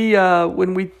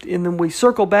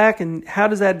circle back, and how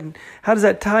does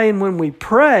that tie in when we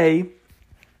pray?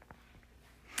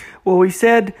 Well, we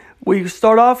said we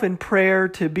start off in prayer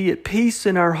to be at peace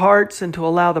in our hearts and to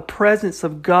allow the presence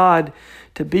of God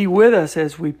to be with us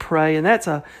as we pray. And that's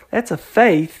a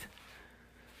faith.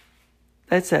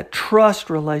 That's that trust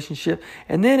relationship.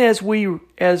 And then as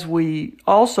we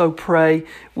also pray,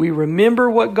 we remember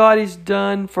what God has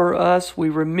done for us. We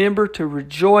remember to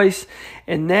rejoice,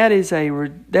 and that is a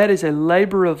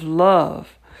labor of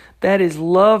love. That is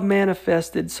love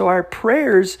manifested. So our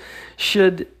prayers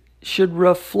should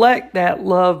reflect that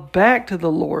love back to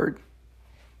the Lord.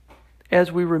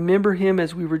 As we remember Him,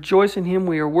 as we rejoice in Him,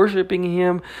 we are worshiping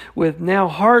Him with now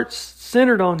hearts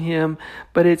centered on Him.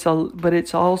 But it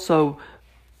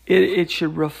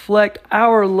should reflect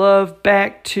our love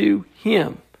back to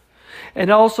Him.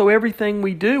 And also everything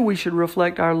we do, we should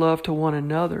reflect our love to one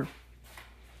another.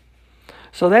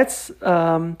 So that's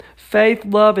faith,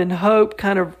 love, and hope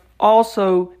kind of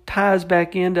also ties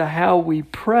back into how we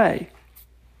pray.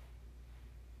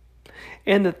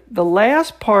 And the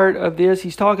last part of this,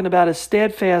 he's talking about a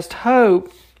steadfast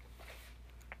hope.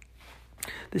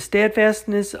 The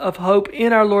steadfastness of hope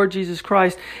in our Lord Jesus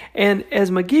Christ. And as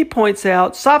McGee points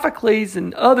out, Sophocles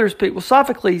and others people,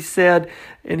 Sophocles said,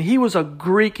 and he was a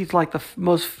Greek, he's like the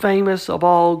most famous of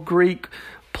all Greek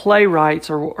playwrights,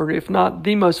 or if not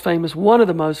the most famous, one of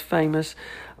the most famous.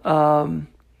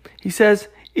 He says,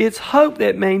 it's hope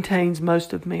that maintains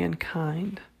most of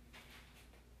mankind.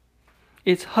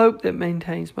 It's hope that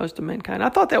maintains most of mankind. I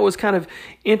thought that was kind of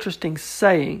interesting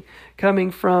saying,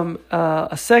 coming from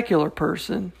a secular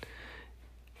person,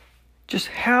 just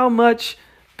how much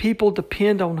people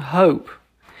depend on hope.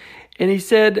 And he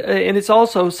said, and it's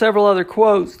also several other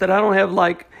quotes that I don't have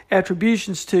like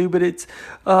attributions to, but it's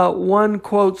one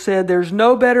quote said, there's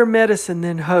no better medicine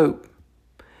than hope.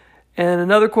 And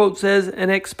another quote says, an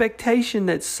expectation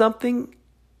that something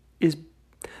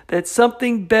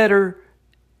better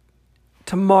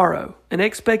tomorrow, an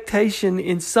expectation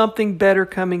in something better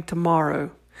coming tomorrow.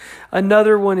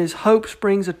 Another one is hope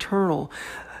springs eternal.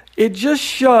 It just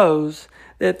shows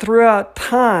that throughout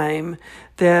time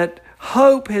that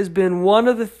hope has been one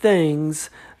of the things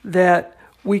that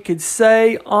we could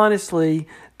say honestly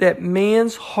that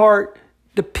man's heart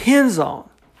depends on.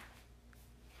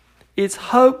 It's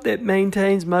hope that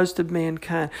maintains most of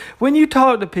mankind. When you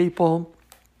talk to people,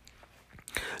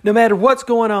 no matter what's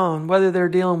going on, whether they're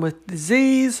dealing with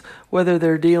disease, whether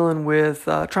they're dealing with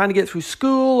trying to get through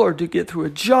school or to get through a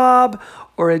job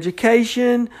or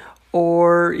education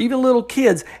or even little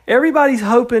kids, everybody's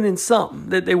hoping in something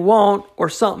that they want, or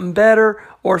something better,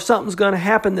 or something's going to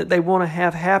happen that they want to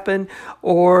have happen,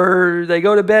 or they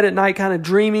go to bed at night kind of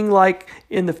dreaming like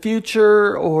in the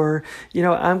future, or,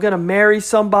 I'm going to marry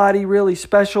somebody really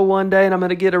special one day, and I'm going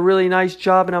to get a really nice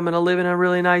job, and I'm going to live in a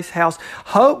really nice house.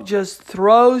 Hope just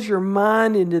throws your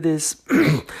mind into this,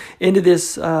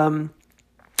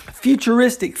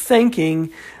 futuristic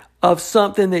thinking of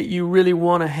something that you really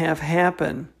want to have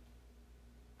happen.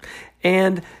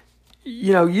 And,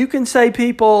 you can say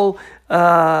people,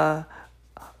 may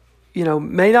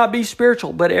not be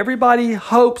spiritual, but everybody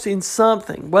hopes in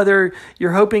something, whether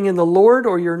you're hoping in the Lord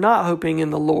or you're not hoping in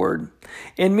the Lord.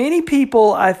 And many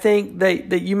people, I think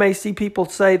that you may see people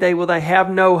say they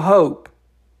have no hope.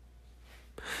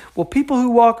 Well, people who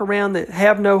walk around that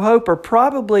have no hope are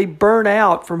probably burnt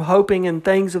out from hoping in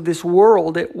things of this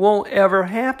world that won't ever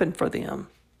happen for them.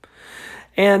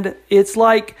 And it's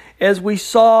like, as we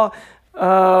saw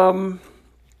in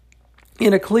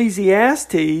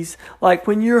Ecclesiastes, like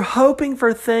when you're hoping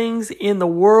for things in the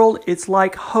world, it's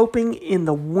like hoping in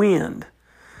the wind.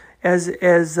 As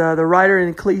the writer in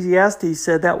Ecclesiastes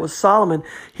said, that was Solomon.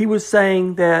 He was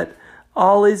saying that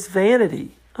all is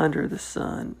vanity under the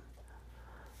sun.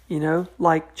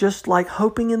 Just like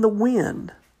hoping in the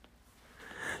wind.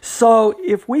 So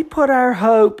if we put our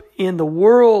hope in the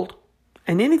world,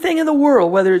 and anything in the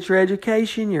world, whether it's your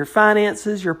education, your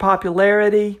finances, your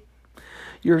popularity,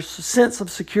 your sense of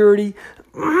security,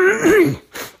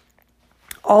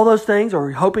 all those things,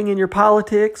 or hoping in your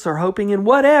politics, or hoping in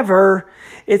whatever,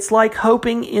 it's like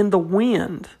hoping in the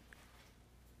wind.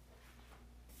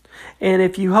 And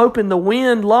if you hope in the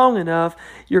wind long enough,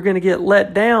 you're going to get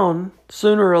let down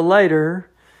sooner or later,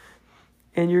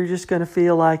 and you're just going to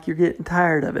feel like you're getting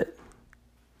tired of it.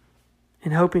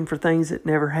 And hoping for things that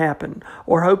never happen.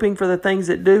 Or hoping for the things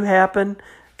that do happen,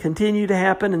 continue to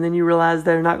happen, and then you realize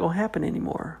they're not going to happen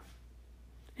anymore.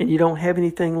 And you don't have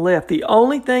anything left. The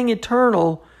only thing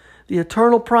eternal, the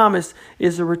eternal promise,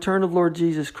 is the return of Lord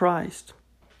Jesus Christ.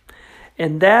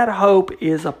 And that hope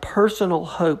is a personal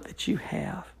hope that you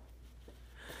have.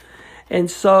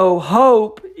 And so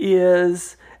hope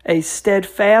is a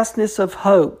steadfastness of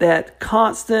hope, that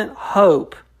constant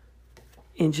hope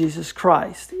in Jesus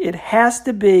Christ. It has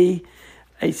to be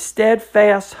a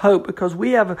steadfast hope because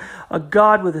we have a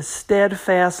God with a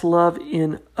steadfast love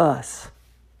in us.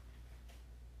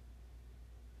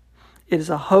 It is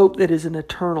a hope that is an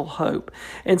eternal hope.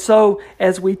 And so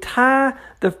as we tie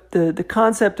the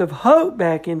concept of hope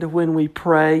back into when we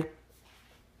pray,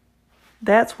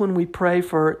 that's when we pray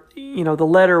for, the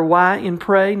letter Y in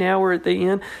pray. Now we're at the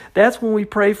end. That's when we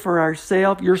pray for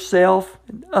ourselves, yourself,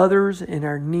 and others, and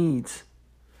our needs.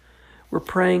 We're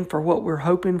praying for what we're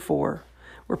hoping for.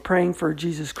 We're praying for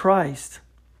Jesus Christ.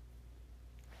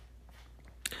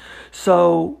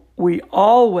 So we're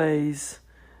always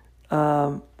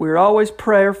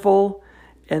prayerful,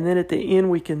 and then at the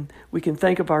end we can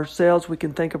think of ourselves, we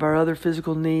can think of our other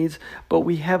physical needs, but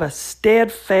we have a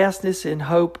steadfastness in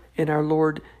hope in our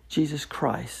Lord Jesus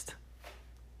Christ.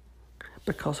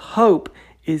 Because hope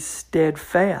is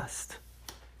steadfast.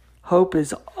 Hope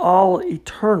is all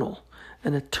eternal,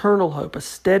 an eternal hope, a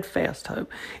steadfast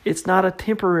hope. It's not a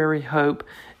temporary hope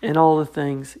in all the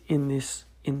things in this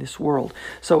world.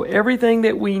 So everything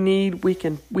that we need, we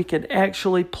can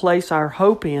actually place our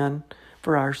hope in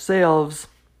for ourselves.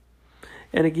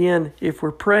 And again, if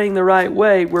we're praying the right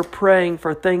way, we're praying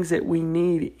for things that we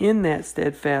need in that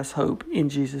steadfast hope in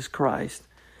Jesus Christ.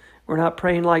 We're not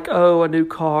praying like, a new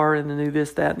car and a new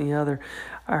this, that, and the other.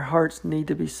 Our hearts need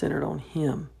to be centered on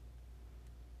Him.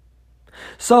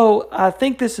 So I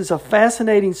think this is a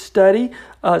fascinating study.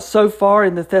 So far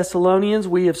in the Thessalonians,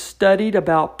 we have studied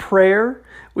about prayer.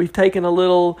 We've made a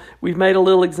little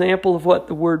example of what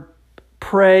the word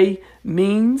pray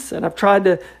means, and I've tried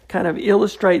to kind of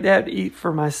illustrate that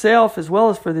for myself as well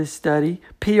as for this study.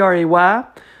 P-R-A-Y,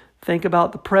 think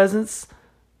about the presence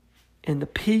and the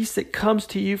peace that comes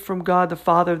to you from God the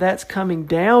Father. That's coming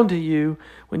down to you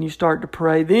when you start to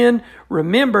pray. Then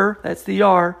remember, that's the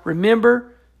R,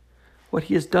 remember what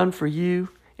He has done for you,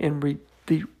 and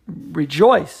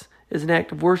rejoice is an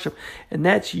act of worship, and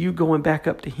that's you going back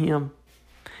up to Him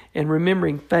and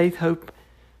remembering faith,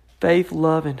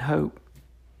 love, and hope.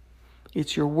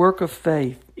 It's your work of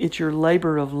faith. It's your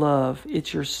labor of love.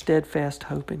 It's your steadfast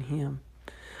hope in Him.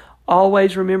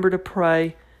 Always remember to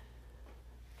pray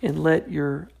and let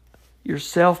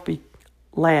yourself be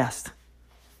last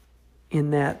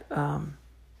in that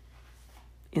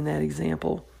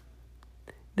example.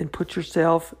 Then put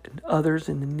yourself and others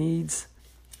and the needs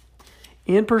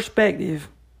in perspective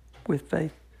with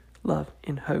faith, love,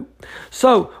 and hope.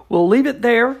 So we'll leave it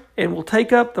there, and we'll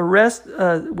take up the rest.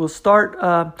 We'll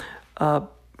start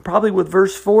probably with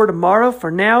verse 4 tomorrow.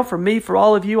 For now, for me, for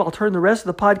all of you, I'll turn the rest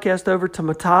of the podcast over to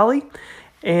Matali.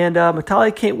 And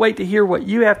Matali, can't wait to hear what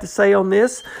you have to say on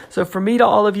this. So for me to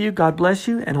all of you, God bless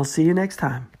you, and I'll see you next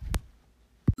time.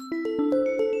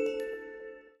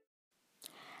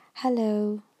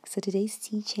 Hello. So today's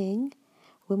teaching,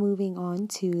 we're moving on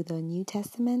to the New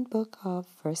Testament book of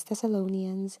 1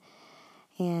 Thessalonians,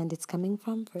 and it's coming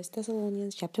from 1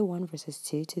 Thessalonians chapter 1, verses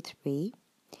 2 to 3.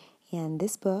 And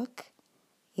this book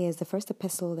is the first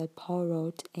epistle that Paul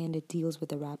wrote, and it deals with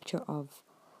the rapture of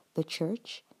the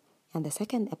church. And the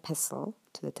second epistle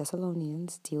to the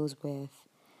Thessalonians deals with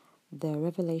the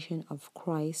revelation of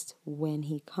Christ when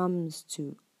He comes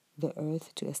to the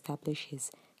earth to establish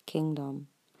His kingdom.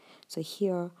 So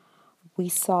here we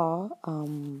saw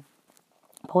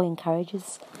Paul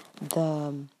encourages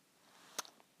the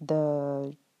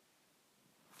the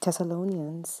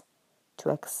Thessalonians to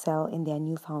excel in their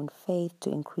newfound faith, to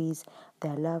increase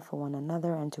their love for one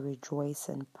another, and to rejoice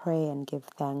and pray and give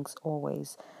thanks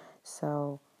always.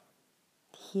 So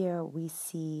here we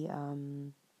see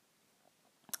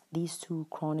these two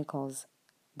chronicles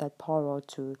that Paul wrote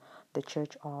to the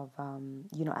church of,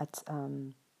 at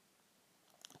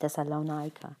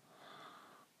Thessalonica.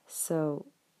 So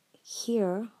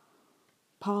here,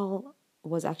 Paul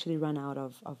was actually run out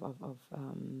of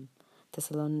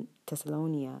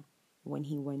Thessalonia when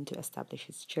he went to establish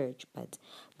his church, but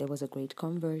there was a great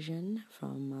conversion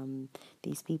from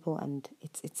these people, and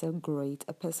it's a great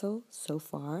epistle so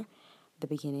far. The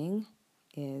beginning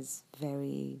is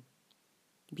very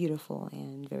beautiful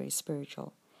and very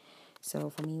spiritual. So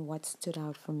for me, what stood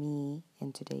out for me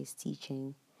in today's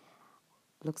teaching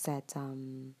looks at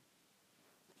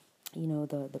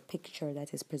the picture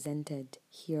that is presented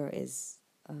here is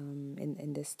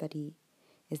in this study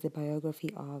is the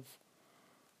biography of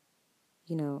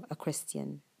a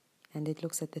Christian, and it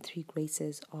looks at the three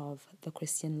graces of the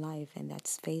Christian life, and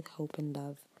that's faith, hope, and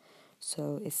love.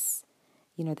 So it's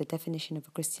the definition of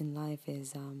a Christian life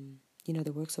is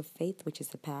the works of faith, which is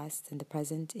the past, and the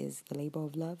present is the labor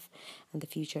of love, and the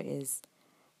future is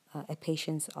a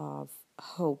patience of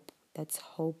hope. That's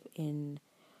hope in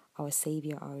our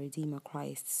Savior, our Redeemer,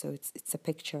 Christ. So it's a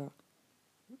picture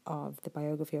of the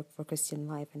biography of a Christian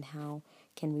life, and how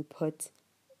can we put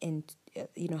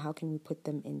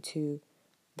them into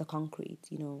the concrete,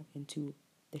 into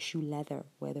the shoe leather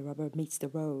where the rubber meets the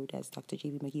road, as Dr.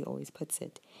 J.B. McGee always puts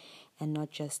it, and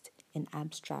not just in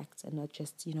abstract, and not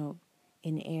just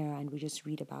in air, and we just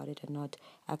read about it and not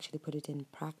actually put it in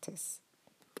practice.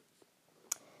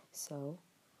 So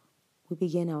we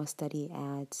begin our study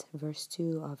at verse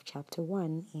 2 of chapter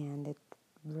 1, and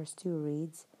verse 2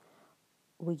 reads,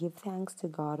 "We give thanks to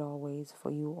God always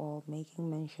for you all, making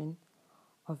mention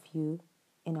of you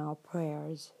in our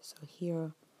prayers." So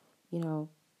here,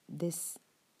 this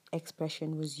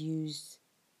expression was used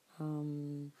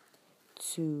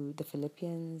to the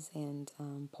Philippians, and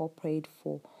Paul prayed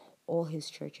for all his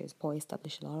churches. Paul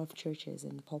established a lot of churches,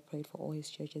 and Paul prayed for all his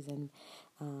churches and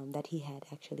that he had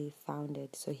actually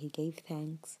founded. So he gave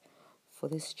thanks for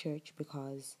this church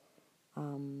because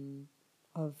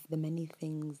of the many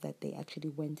things that they actually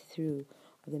went through,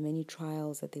 of the many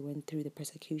trials that they went through, the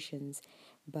persecutions.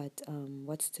 But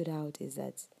what stood out is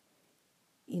that,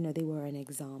 they were an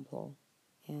example,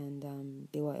 and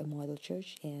they were a model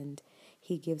church, and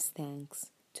he gives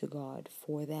thanks to God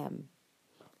for them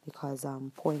because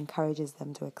Paul encourages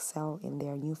them to excel in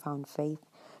their newfound faith,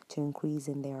 to increase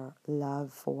in their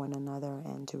love for one another,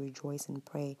 and to rejoice and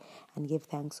pray and give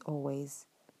thanks always.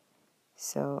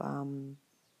 So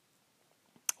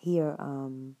here,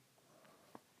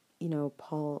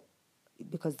 Paul,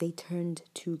 because they turned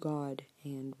to God,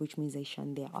 and which means they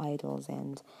shunned their idols,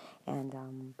 and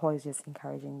Paul is just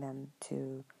encouraging them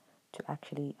to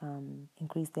actually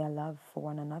increase their love for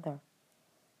one another.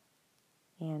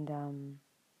 And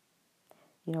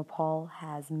Paul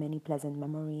has many pleasant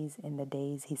memories in the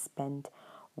days he spent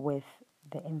with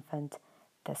the infant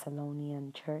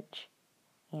Thessalonian church,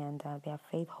 and their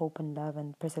faith, hope, and love,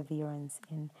 and perseverance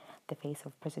in the face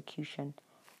of persecution,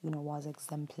 was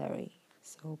exemplary.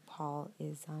 So Paul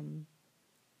is,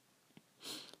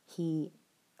 he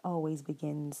always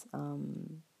begins,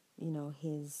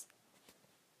 his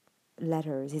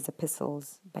letters, his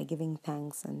epistles, by giving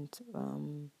thanks and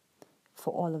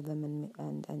for all of them,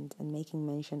 and making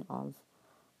mention of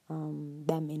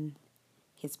them in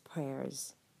his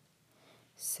prayers.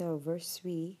 So verse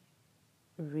 3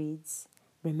 reads,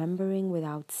 "Remembering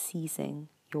without ceasing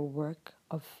your work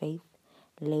of faith,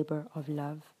 labor of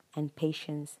love, and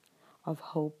patience of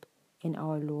hope in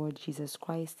our Lord Jesus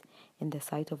Christ, in the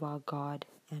sight of our God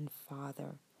and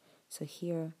Father." So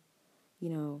here,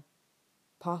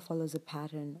 Paul follows a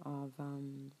pattern of,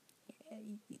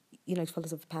 it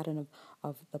follows a pattern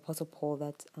of the Apostle Paul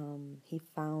that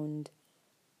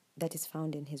that is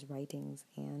found in his writings,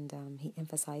 and he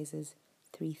emphasizes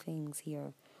three things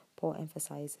here. Paul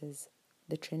emphasizes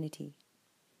the Trinity,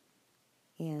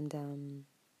 and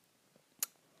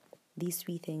these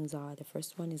three things are: the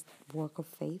first one is work of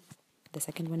faith, the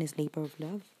second one is labor of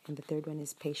love, and the third one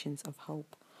is patience of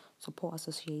hope. So Paul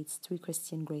associates three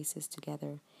Christian graces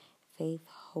together: faith,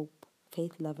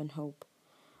 love, and hope.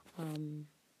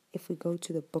 If we go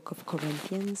to the book of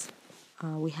Corinthians,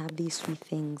 we have these three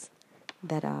things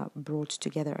that are brought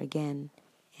together again.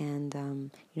 And,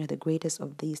 the greatest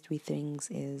of these three things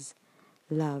is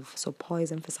love. So Paul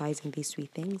is emphasizing these three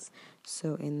things.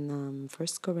 So in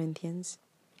 1 Corinthians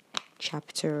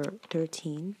chapter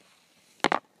 13,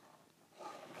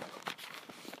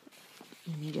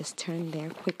 Let me just turn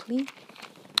there quickly.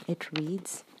 It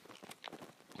reads,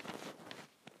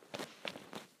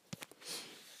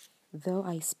 "Though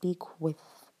I speak with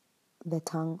the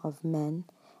tongue of men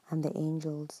and the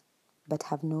angels, but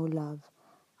have no love,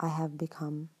 I have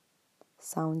become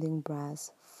sounding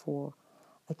brass for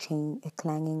a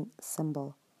clanging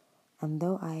cymbal. And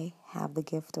though I have the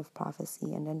gift of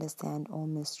prophecy and understand all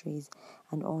mysteries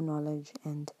and all knowledge,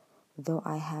 and though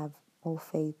I have all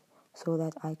faith so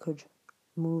that I could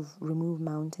remove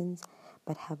mountains,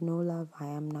 but have no love, I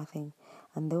am nothing.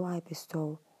 And though I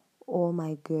bestow all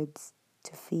my goods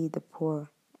to feed the poor,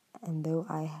 and though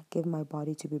I give my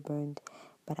body to be burned,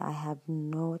 but I have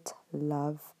not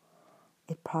love,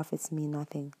 it profits me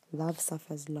nothing. Love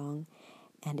suffers long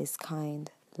and is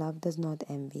kind. Love does not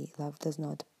envy. Love does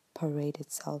not parade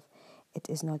itself. It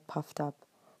is not puffed up,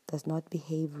 does not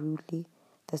behave rudely,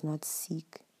 does not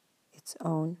seek its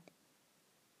own,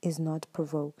 is not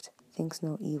provoked, thinks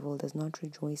no evil, does not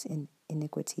rejoice in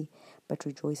iniquity, but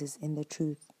rejoices in the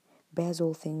truth, bears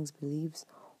all things, believes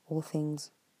all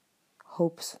things,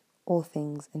 hopes all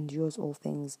things, endures all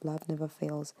things. Love never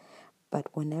fails, but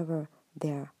whenever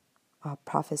there are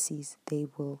prophecies, they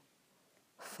will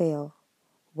fail.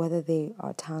 Whether they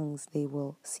are tongues, they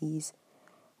will cease.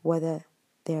 Whether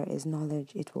there is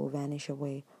knowledge, it will vanish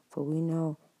away. For we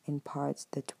know in parts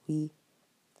that we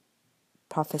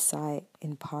prophesy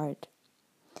in part.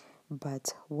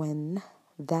 But when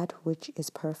that which is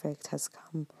perfect has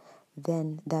come,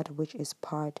 then that which is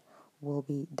part will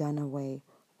be done away.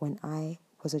 When I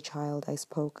was a child, I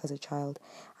spoke as a child,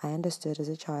 I understood as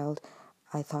a child,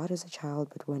 I thought as a child,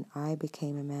 but when I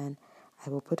became a man, I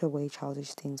will put away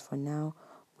childish things, for now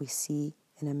we see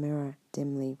in a mirror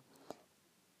dimly.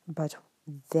 But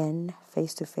then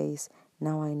face to face,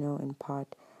 now I know in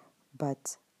part,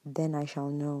 but then I shall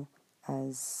know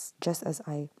just as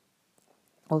I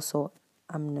also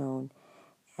am known.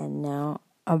 And now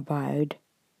abide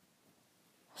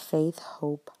faith,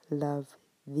 hope, love,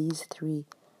 these three,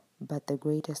 but the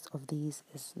greatest of these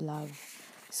is love.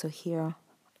 So here,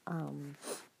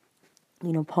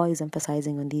 Paul is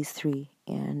emphasizing on these three,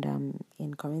 and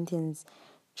in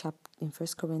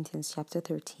First Corinthians chapter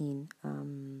 13,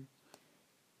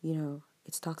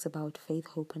 it talks about faith,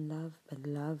 hope, and love, but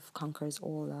love conquers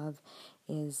all. Love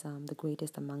is the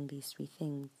greatest among these three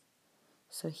things.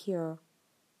 So here,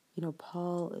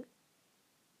 Paul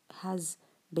has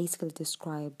basically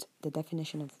described the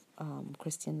definition of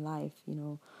Christian life.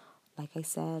 Like I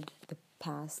said, the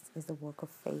past is the work of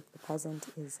faith, the present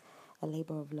is a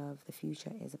labor of love, the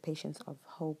future is a patience of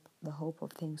hope, the hope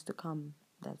of things to come.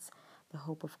 That's the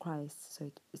hope of Christ.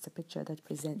 So it's a picture that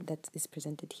is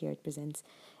presented here. It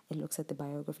looks at the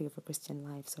biography of a Christian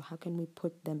life. So how can we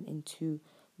put them into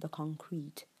the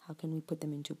concrete? How can we put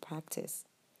them into practice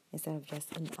instead of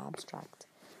just in abstract?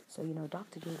 So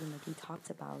Dr. David McGee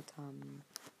talks about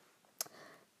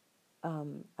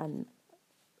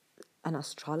an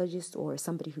astrologist or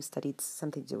somebody who studied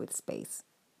something to do with space,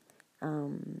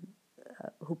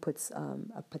 who puts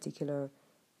a particular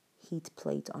heat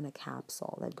plate on a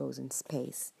capsule that goes in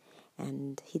space,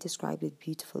 and he described it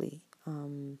beautifully.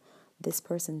 This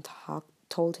person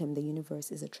told him the universe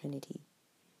is a trinity.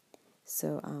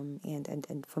 So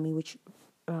and for me, which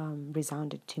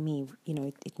resounded to me,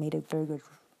 it made a very good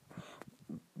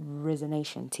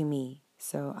resonation to me.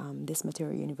 So this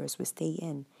material universe we stay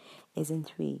in is in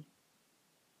three,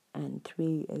 and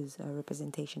three is a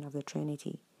representation of the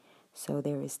Trinity. So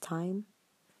there is time,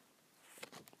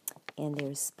 and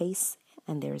there is space,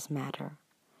 and there is matter.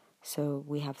 So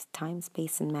we have time,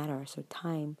 space, and matter. So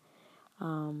time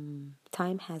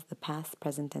has the past,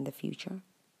 present, and the future.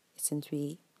 Since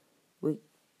we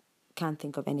can't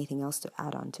think of anything else to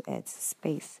add on to it.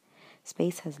 Space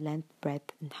has length,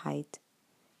 breadth, and height.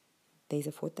 There's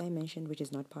a fourth dimension which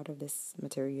is not part of this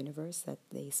material universe that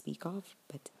they speak of,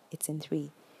 but it's in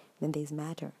three. Then there's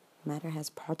matter. Matter has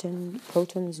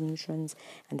protons, neutrons,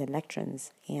 and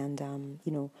electrons. And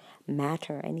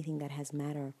matter, anything that has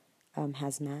matter,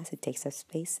 has mass. It takes up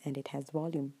space, and it has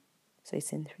volume. So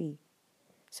it's in three.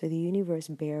 So the universe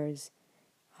bears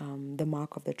the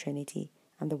mark of the Trinity,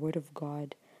 and the Word of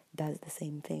God does the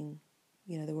same thing.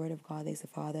 The Word of God is the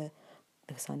Father,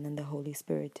 the Son, and the Holy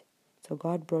Spirit. So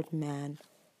God brought man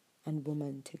and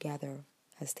woman together,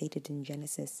 as stated in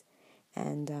Genesis.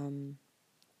 And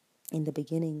in the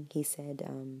beginning, he said,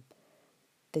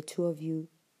 the two of you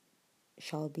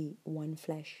shall be one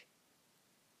flesh.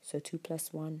 So 2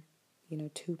 plus 1,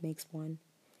 2 makes 1,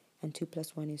 and 2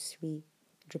 plus 1 is 3.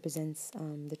 It represents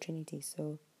the Trinity.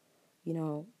 So,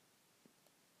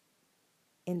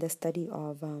 in the study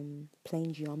of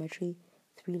plane geometry,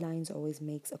 3 lines always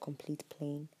makes a complete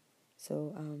plane.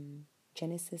 So in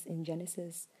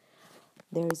Genesis,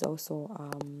 there is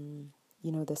also,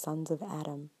 the sons of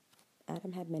Adam.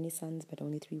 Adam had many sons, but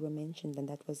only 3 were mentioned, and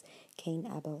that was Cain,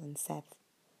 Abel, and Seth.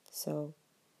 So,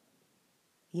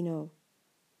 the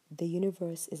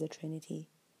universe is a trinity.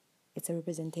 It's a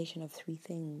representation of 3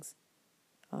 things,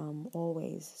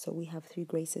 always. So we have 3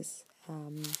 graces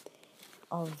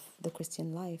of the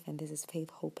Christian life, and this is faith,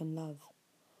 hope, and love.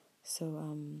 So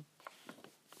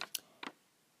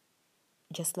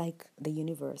just like the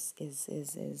universe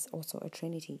is also a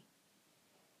trinity.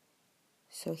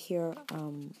 So here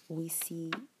we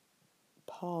see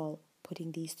Paul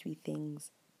putting these 3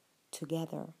 things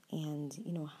together, and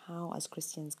how as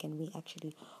Christians can we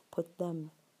actually put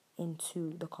them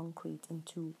into the concrete,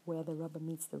 into where the rubber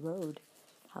meets the road.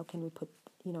 How can we put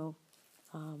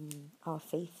our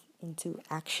faith into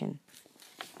action?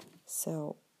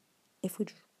 So if we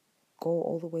go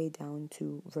all the way down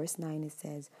to verse 9, it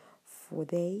says, "For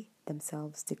they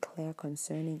themselves declare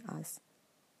concerning us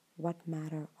what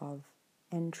matter of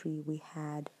entry we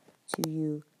had to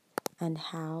you, and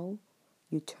how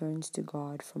you turned to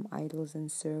God from idols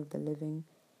and served the living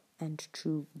and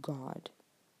true God."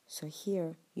 So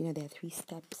here, there are 3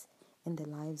 steps in the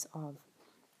lives of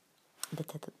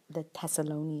the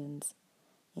Thessalonians,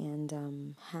 and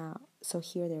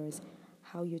here there is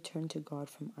how you turn to God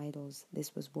from idols.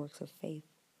 This was works of faith.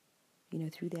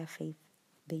 Through their faith,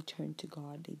 they turned to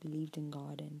God. They believed in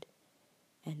God, and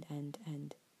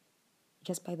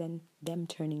just by them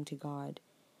turning to God,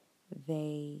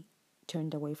 they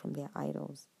turned away from their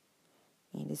idols.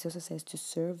 And it also says to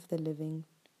serve the living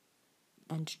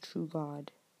and true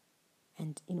God.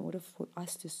 And in order for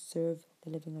us to serve the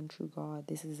living and true God,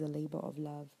 this is a labor of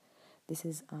love. This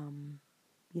is,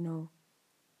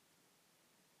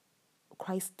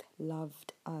 Christ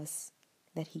loved us,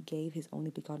 that he gave his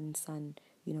only begotten Son.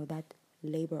 That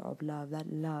labor of love,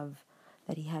 that love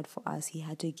that he had for us, he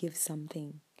had to give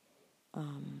something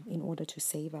in order to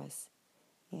save us.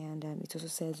 And it also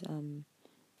says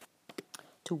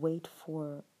to wait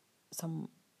for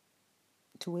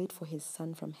his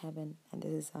Son from heaven, and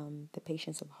this is the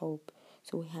patience of hope.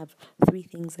 So we have 3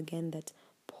 things again that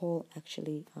Paul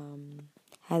actually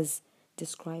has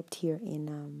described here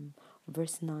in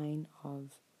verse 9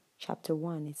 of chapter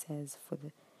 1. It says,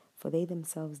 for they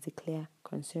themselves declare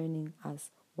concerning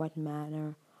us what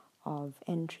manner of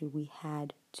entry we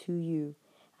had to you,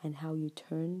 and how you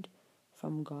turned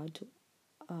from God to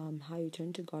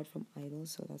God from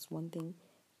idols. So that's one thing,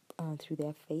 through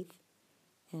their faith,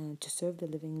 and to serve the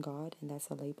living God, and that's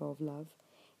a labor of love,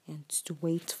 and to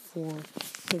wait for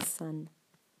his Son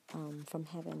from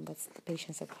heaven. That's the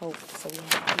patience of hope. So we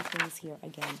have 2 things here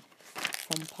again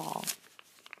from Paul.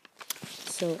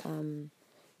 So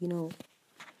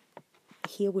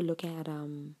here we're looking at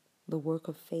the work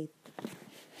of faith.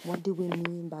 What do we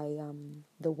mean by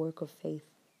the work of faith?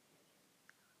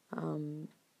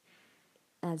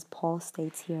 As Paul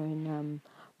states here in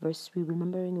verse 3,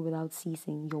 remembering without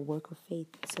ceasing your work of faith.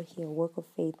 So here, work of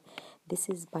faith, this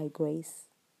is by grace.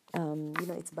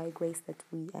 It's by grace that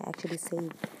we are actually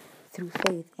saved through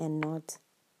faith and not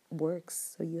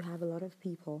works. So you have a lot of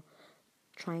people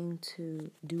trying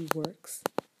to do works,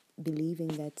 believing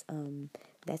that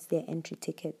that's their entry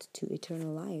ticket to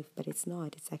eternal life, but it's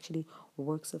not. It's actually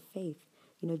works of faith.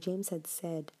 James had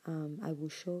said, I will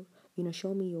show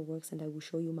me your works and I will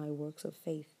show you my works of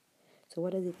faith. So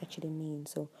what does it actually mean?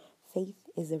 So faith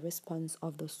is the response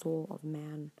of the soul of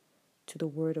man to the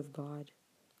word of God.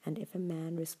 And if a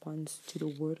man responds to the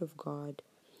word of God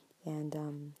and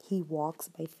he walks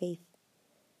by faith,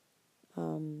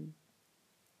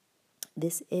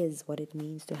 this is what it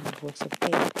means to have works of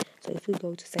faith. So if we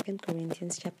go to 2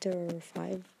 Corinthians chapter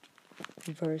 5,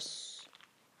 verse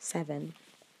 7,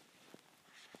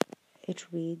 it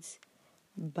reads,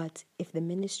 but if the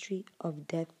ministry of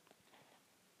death,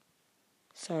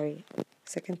 2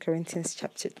 Corinthians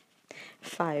chapter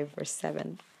 5, verse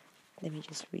 7, let me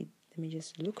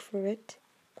just look for it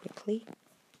quickly.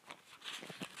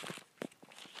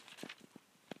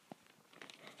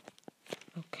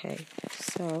 Okay,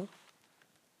 so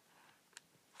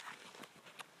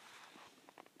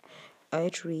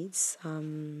it reads,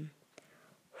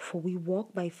 for we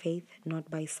walk by faith, not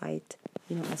by sight,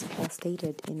 as Paul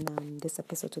stated in this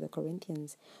epistle to the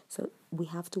Corinthians. So we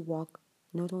have to walk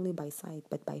not only by sight,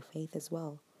 but by faith as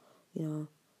well.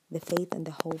 The faith and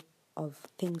the hope of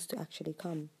things to actually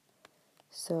come.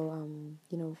 So,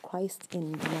 Christ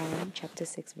in John chapter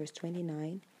 6, verse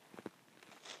 29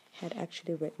 had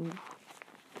actually written,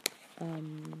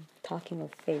 talking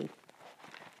of faith.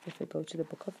 If we go to the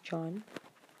book of John,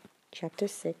 chapter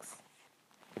 6,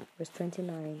 Verse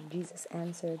 29, Jesus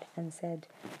answered and said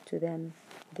to them,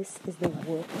 "This is the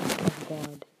work of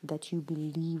God, that you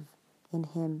believe in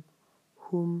him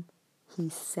whom he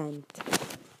sent."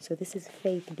 So this is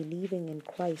faith, believing in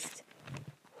Christ,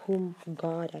 whom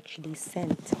God actually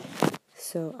sent.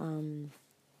 So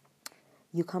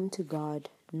you come to God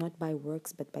not by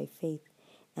works but by faith,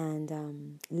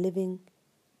 and living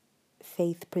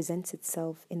faith presents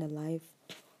itself in a life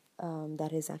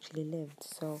that is actually lived.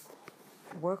 So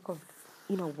works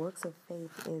of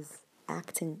faith is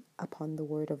acting upon the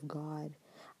word of God,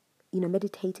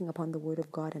 meditating upon the word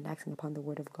of God and acting upon the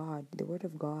word of God. The word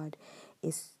of God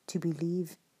is to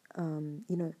believe,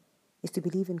 is to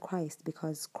believe in Christ,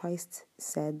 because Christ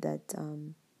said that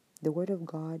the word of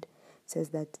God says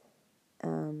that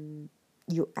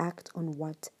you act on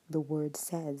what the word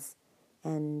says,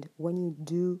 and when you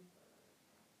do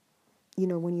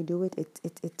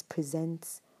it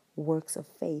presents works of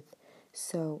faith.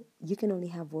 So you can only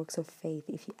have works of faith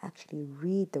if you actually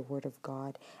read the word of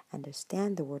God,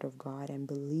 understand the word of God, and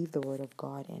believe the word of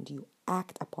God, and you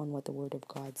act upon what the word of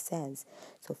God says.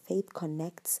 So faith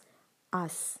connects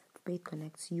us. Faith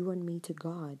connects you and me to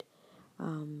God.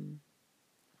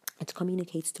 It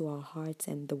communicates to our hearts,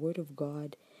 and the word of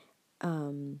God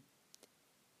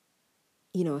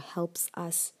helps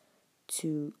us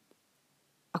to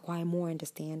acquire more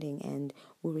understanding, and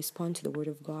we respond to the word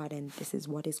of God. And this is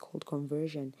what is called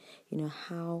conversion.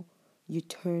 How you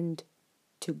turned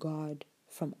to God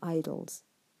from idols,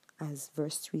 as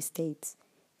verse 3 states,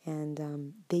 and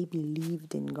they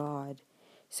believed in God.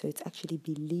 So it's actually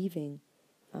believing,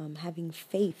 having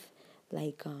faith,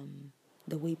 like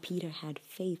the way Peter had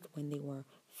faith when they were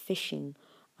fishing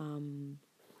on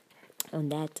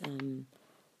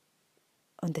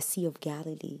the Sea of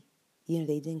Galilee.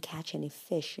 They didn't catch any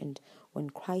fish. And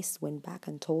when Christ went back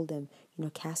and told them,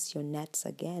 cast your nets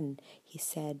again, he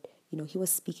said, he was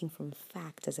speaking from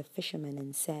fact as a fisherman,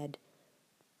 and said,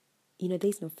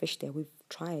 there's no fish there. We've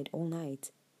tried all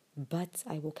night, but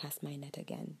I will cast my net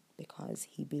again, because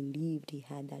he believed, he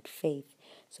had that faith.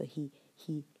 So he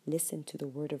listened to the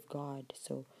word of God.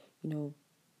 So,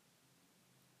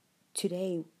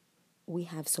 today we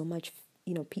have so much,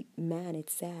 man,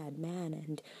 it's sad, man,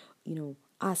 and,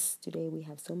 us today, we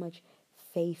have so much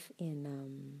faith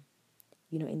in,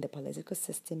 in the political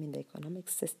system, in the economic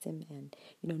system, and,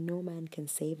 no man can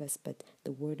save us, but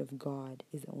the word of God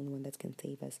is the only one that can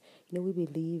save us. We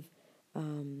believe,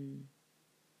 when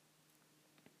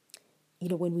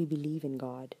we believe in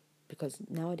God, because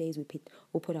nowadays we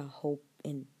put our hope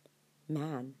in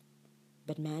man,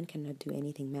 but man cannot do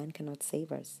anything. Man cannot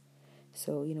save us.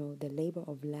 So, the labor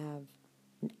of love,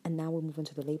 and now we move on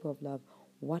to the labor of love.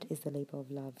 What is the labor of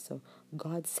love? So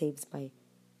God saves by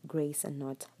grace and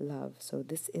not love. So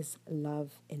this is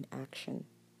love in action.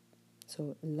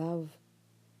 So love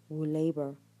will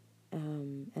labor,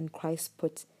 and Christ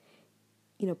put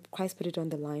it on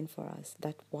the line for us.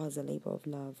 That was a labor of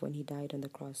love when he died on the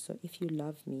cross. So if you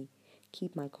love me,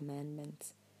 keep my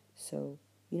commandments. So,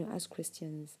 as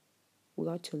Christians, we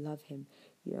ought to love him.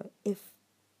 If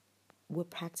we're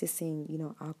practicing,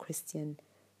 our Christian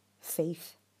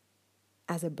faith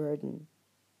as a burden,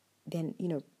 then,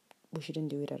 we shouldn't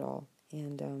do it at all.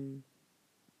 And,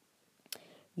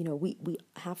 we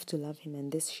have to love him,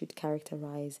 and this should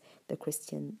characterize the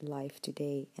Christian life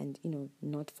today, and,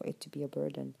 not for it to be a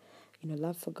burden.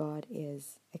 Love for God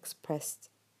is expressed,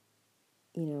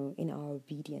 in our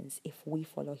obedience if we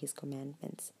follow his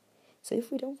commandments. So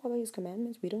if we don't follow his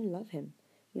commandments, we don't love him.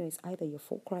 It's either you're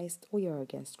for Christ or you're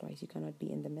against Christ. You cannot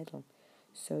be in the middle.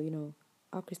 So,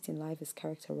 our Christian life is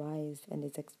characterized and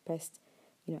is expressed,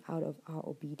 out of our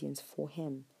obedience for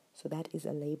him. So that is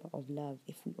a labor of love.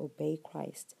 If we obey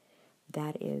Christ,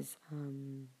 that is,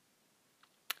 and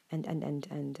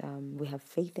we have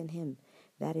faith in him,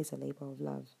 that is a labor of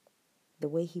love. The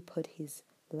way he put his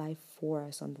life for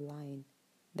us on the line,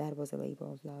 that was a labor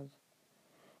of love.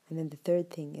 And then the third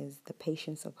thing is the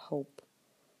patience of hope.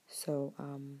 So,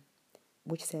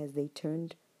 which says they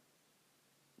turned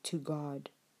to God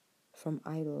from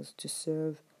idols to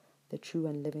serve the true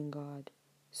and living God.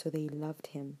 So they loved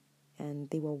him, and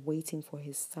they were waiting for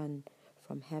his son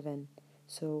from heaven.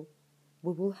 So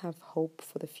we will have hope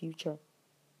for the future,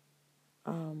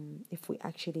 if we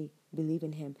actually believe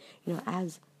in him.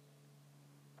 As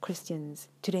Christians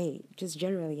today, just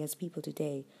generally as people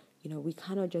today, we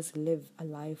cannot just live a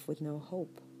life with no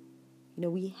hope.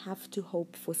 We have to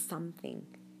hope for something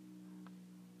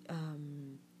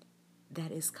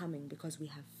that is coming, because we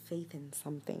have faith in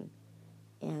something.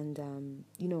 And,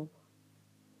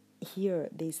 here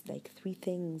there's like three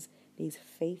things. There's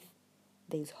faith,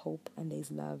 there's hope, and there's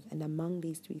love. And among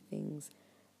these three things,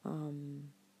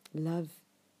 Love,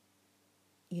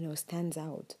 stands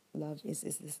out. Love is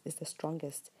the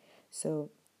strongest.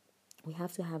 So we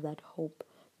have to have that hope,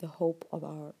 the hope of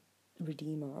our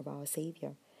Redeemer, of our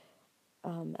Savior.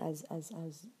 As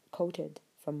quoted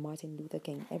from Martin Luther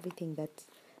King, everything that's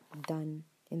done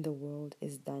in the world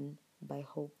is done by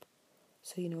hope.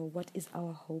 So, what is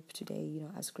our hope today,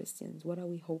 as Christians? What are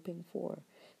we hoping for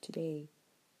today?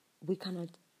 We cannot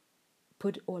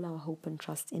put all our hope and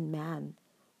trust in man,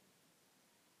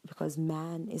 because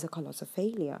man is a colossal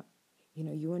failure.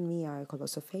 You and me are a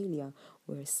colossal failure.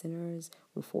 We're sinners.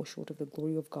 We fall short of the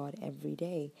glory of God every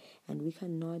day. And we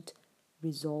cannot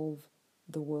resolve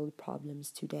the world problems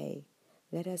today.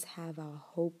 Let us have our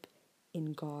hope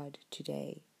in God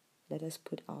today. Let us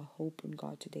put our hope in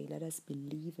God today. Let us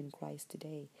believe in Christ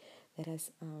today. Let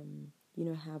us,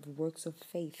 have works of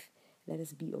faith. Let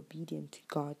us be obedient to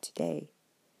God today.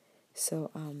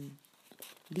 So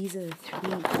these are the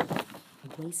three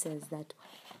graces that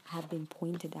have been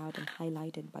pointed out and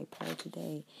highlighted by Paul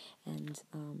today. And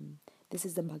this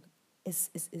is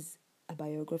a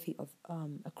biography of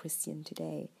a Christian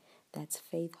today. That's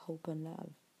faith, hope, and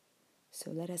love.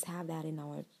 So let us have that in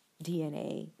our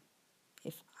DNA,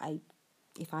 if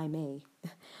I may,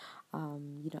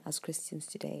 as Christians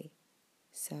today.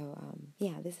 So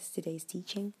this is today's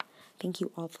teaching. Thank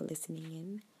you all for listening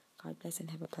in. God bless and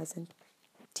have a pleasant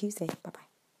Tuesday. Bye-bye.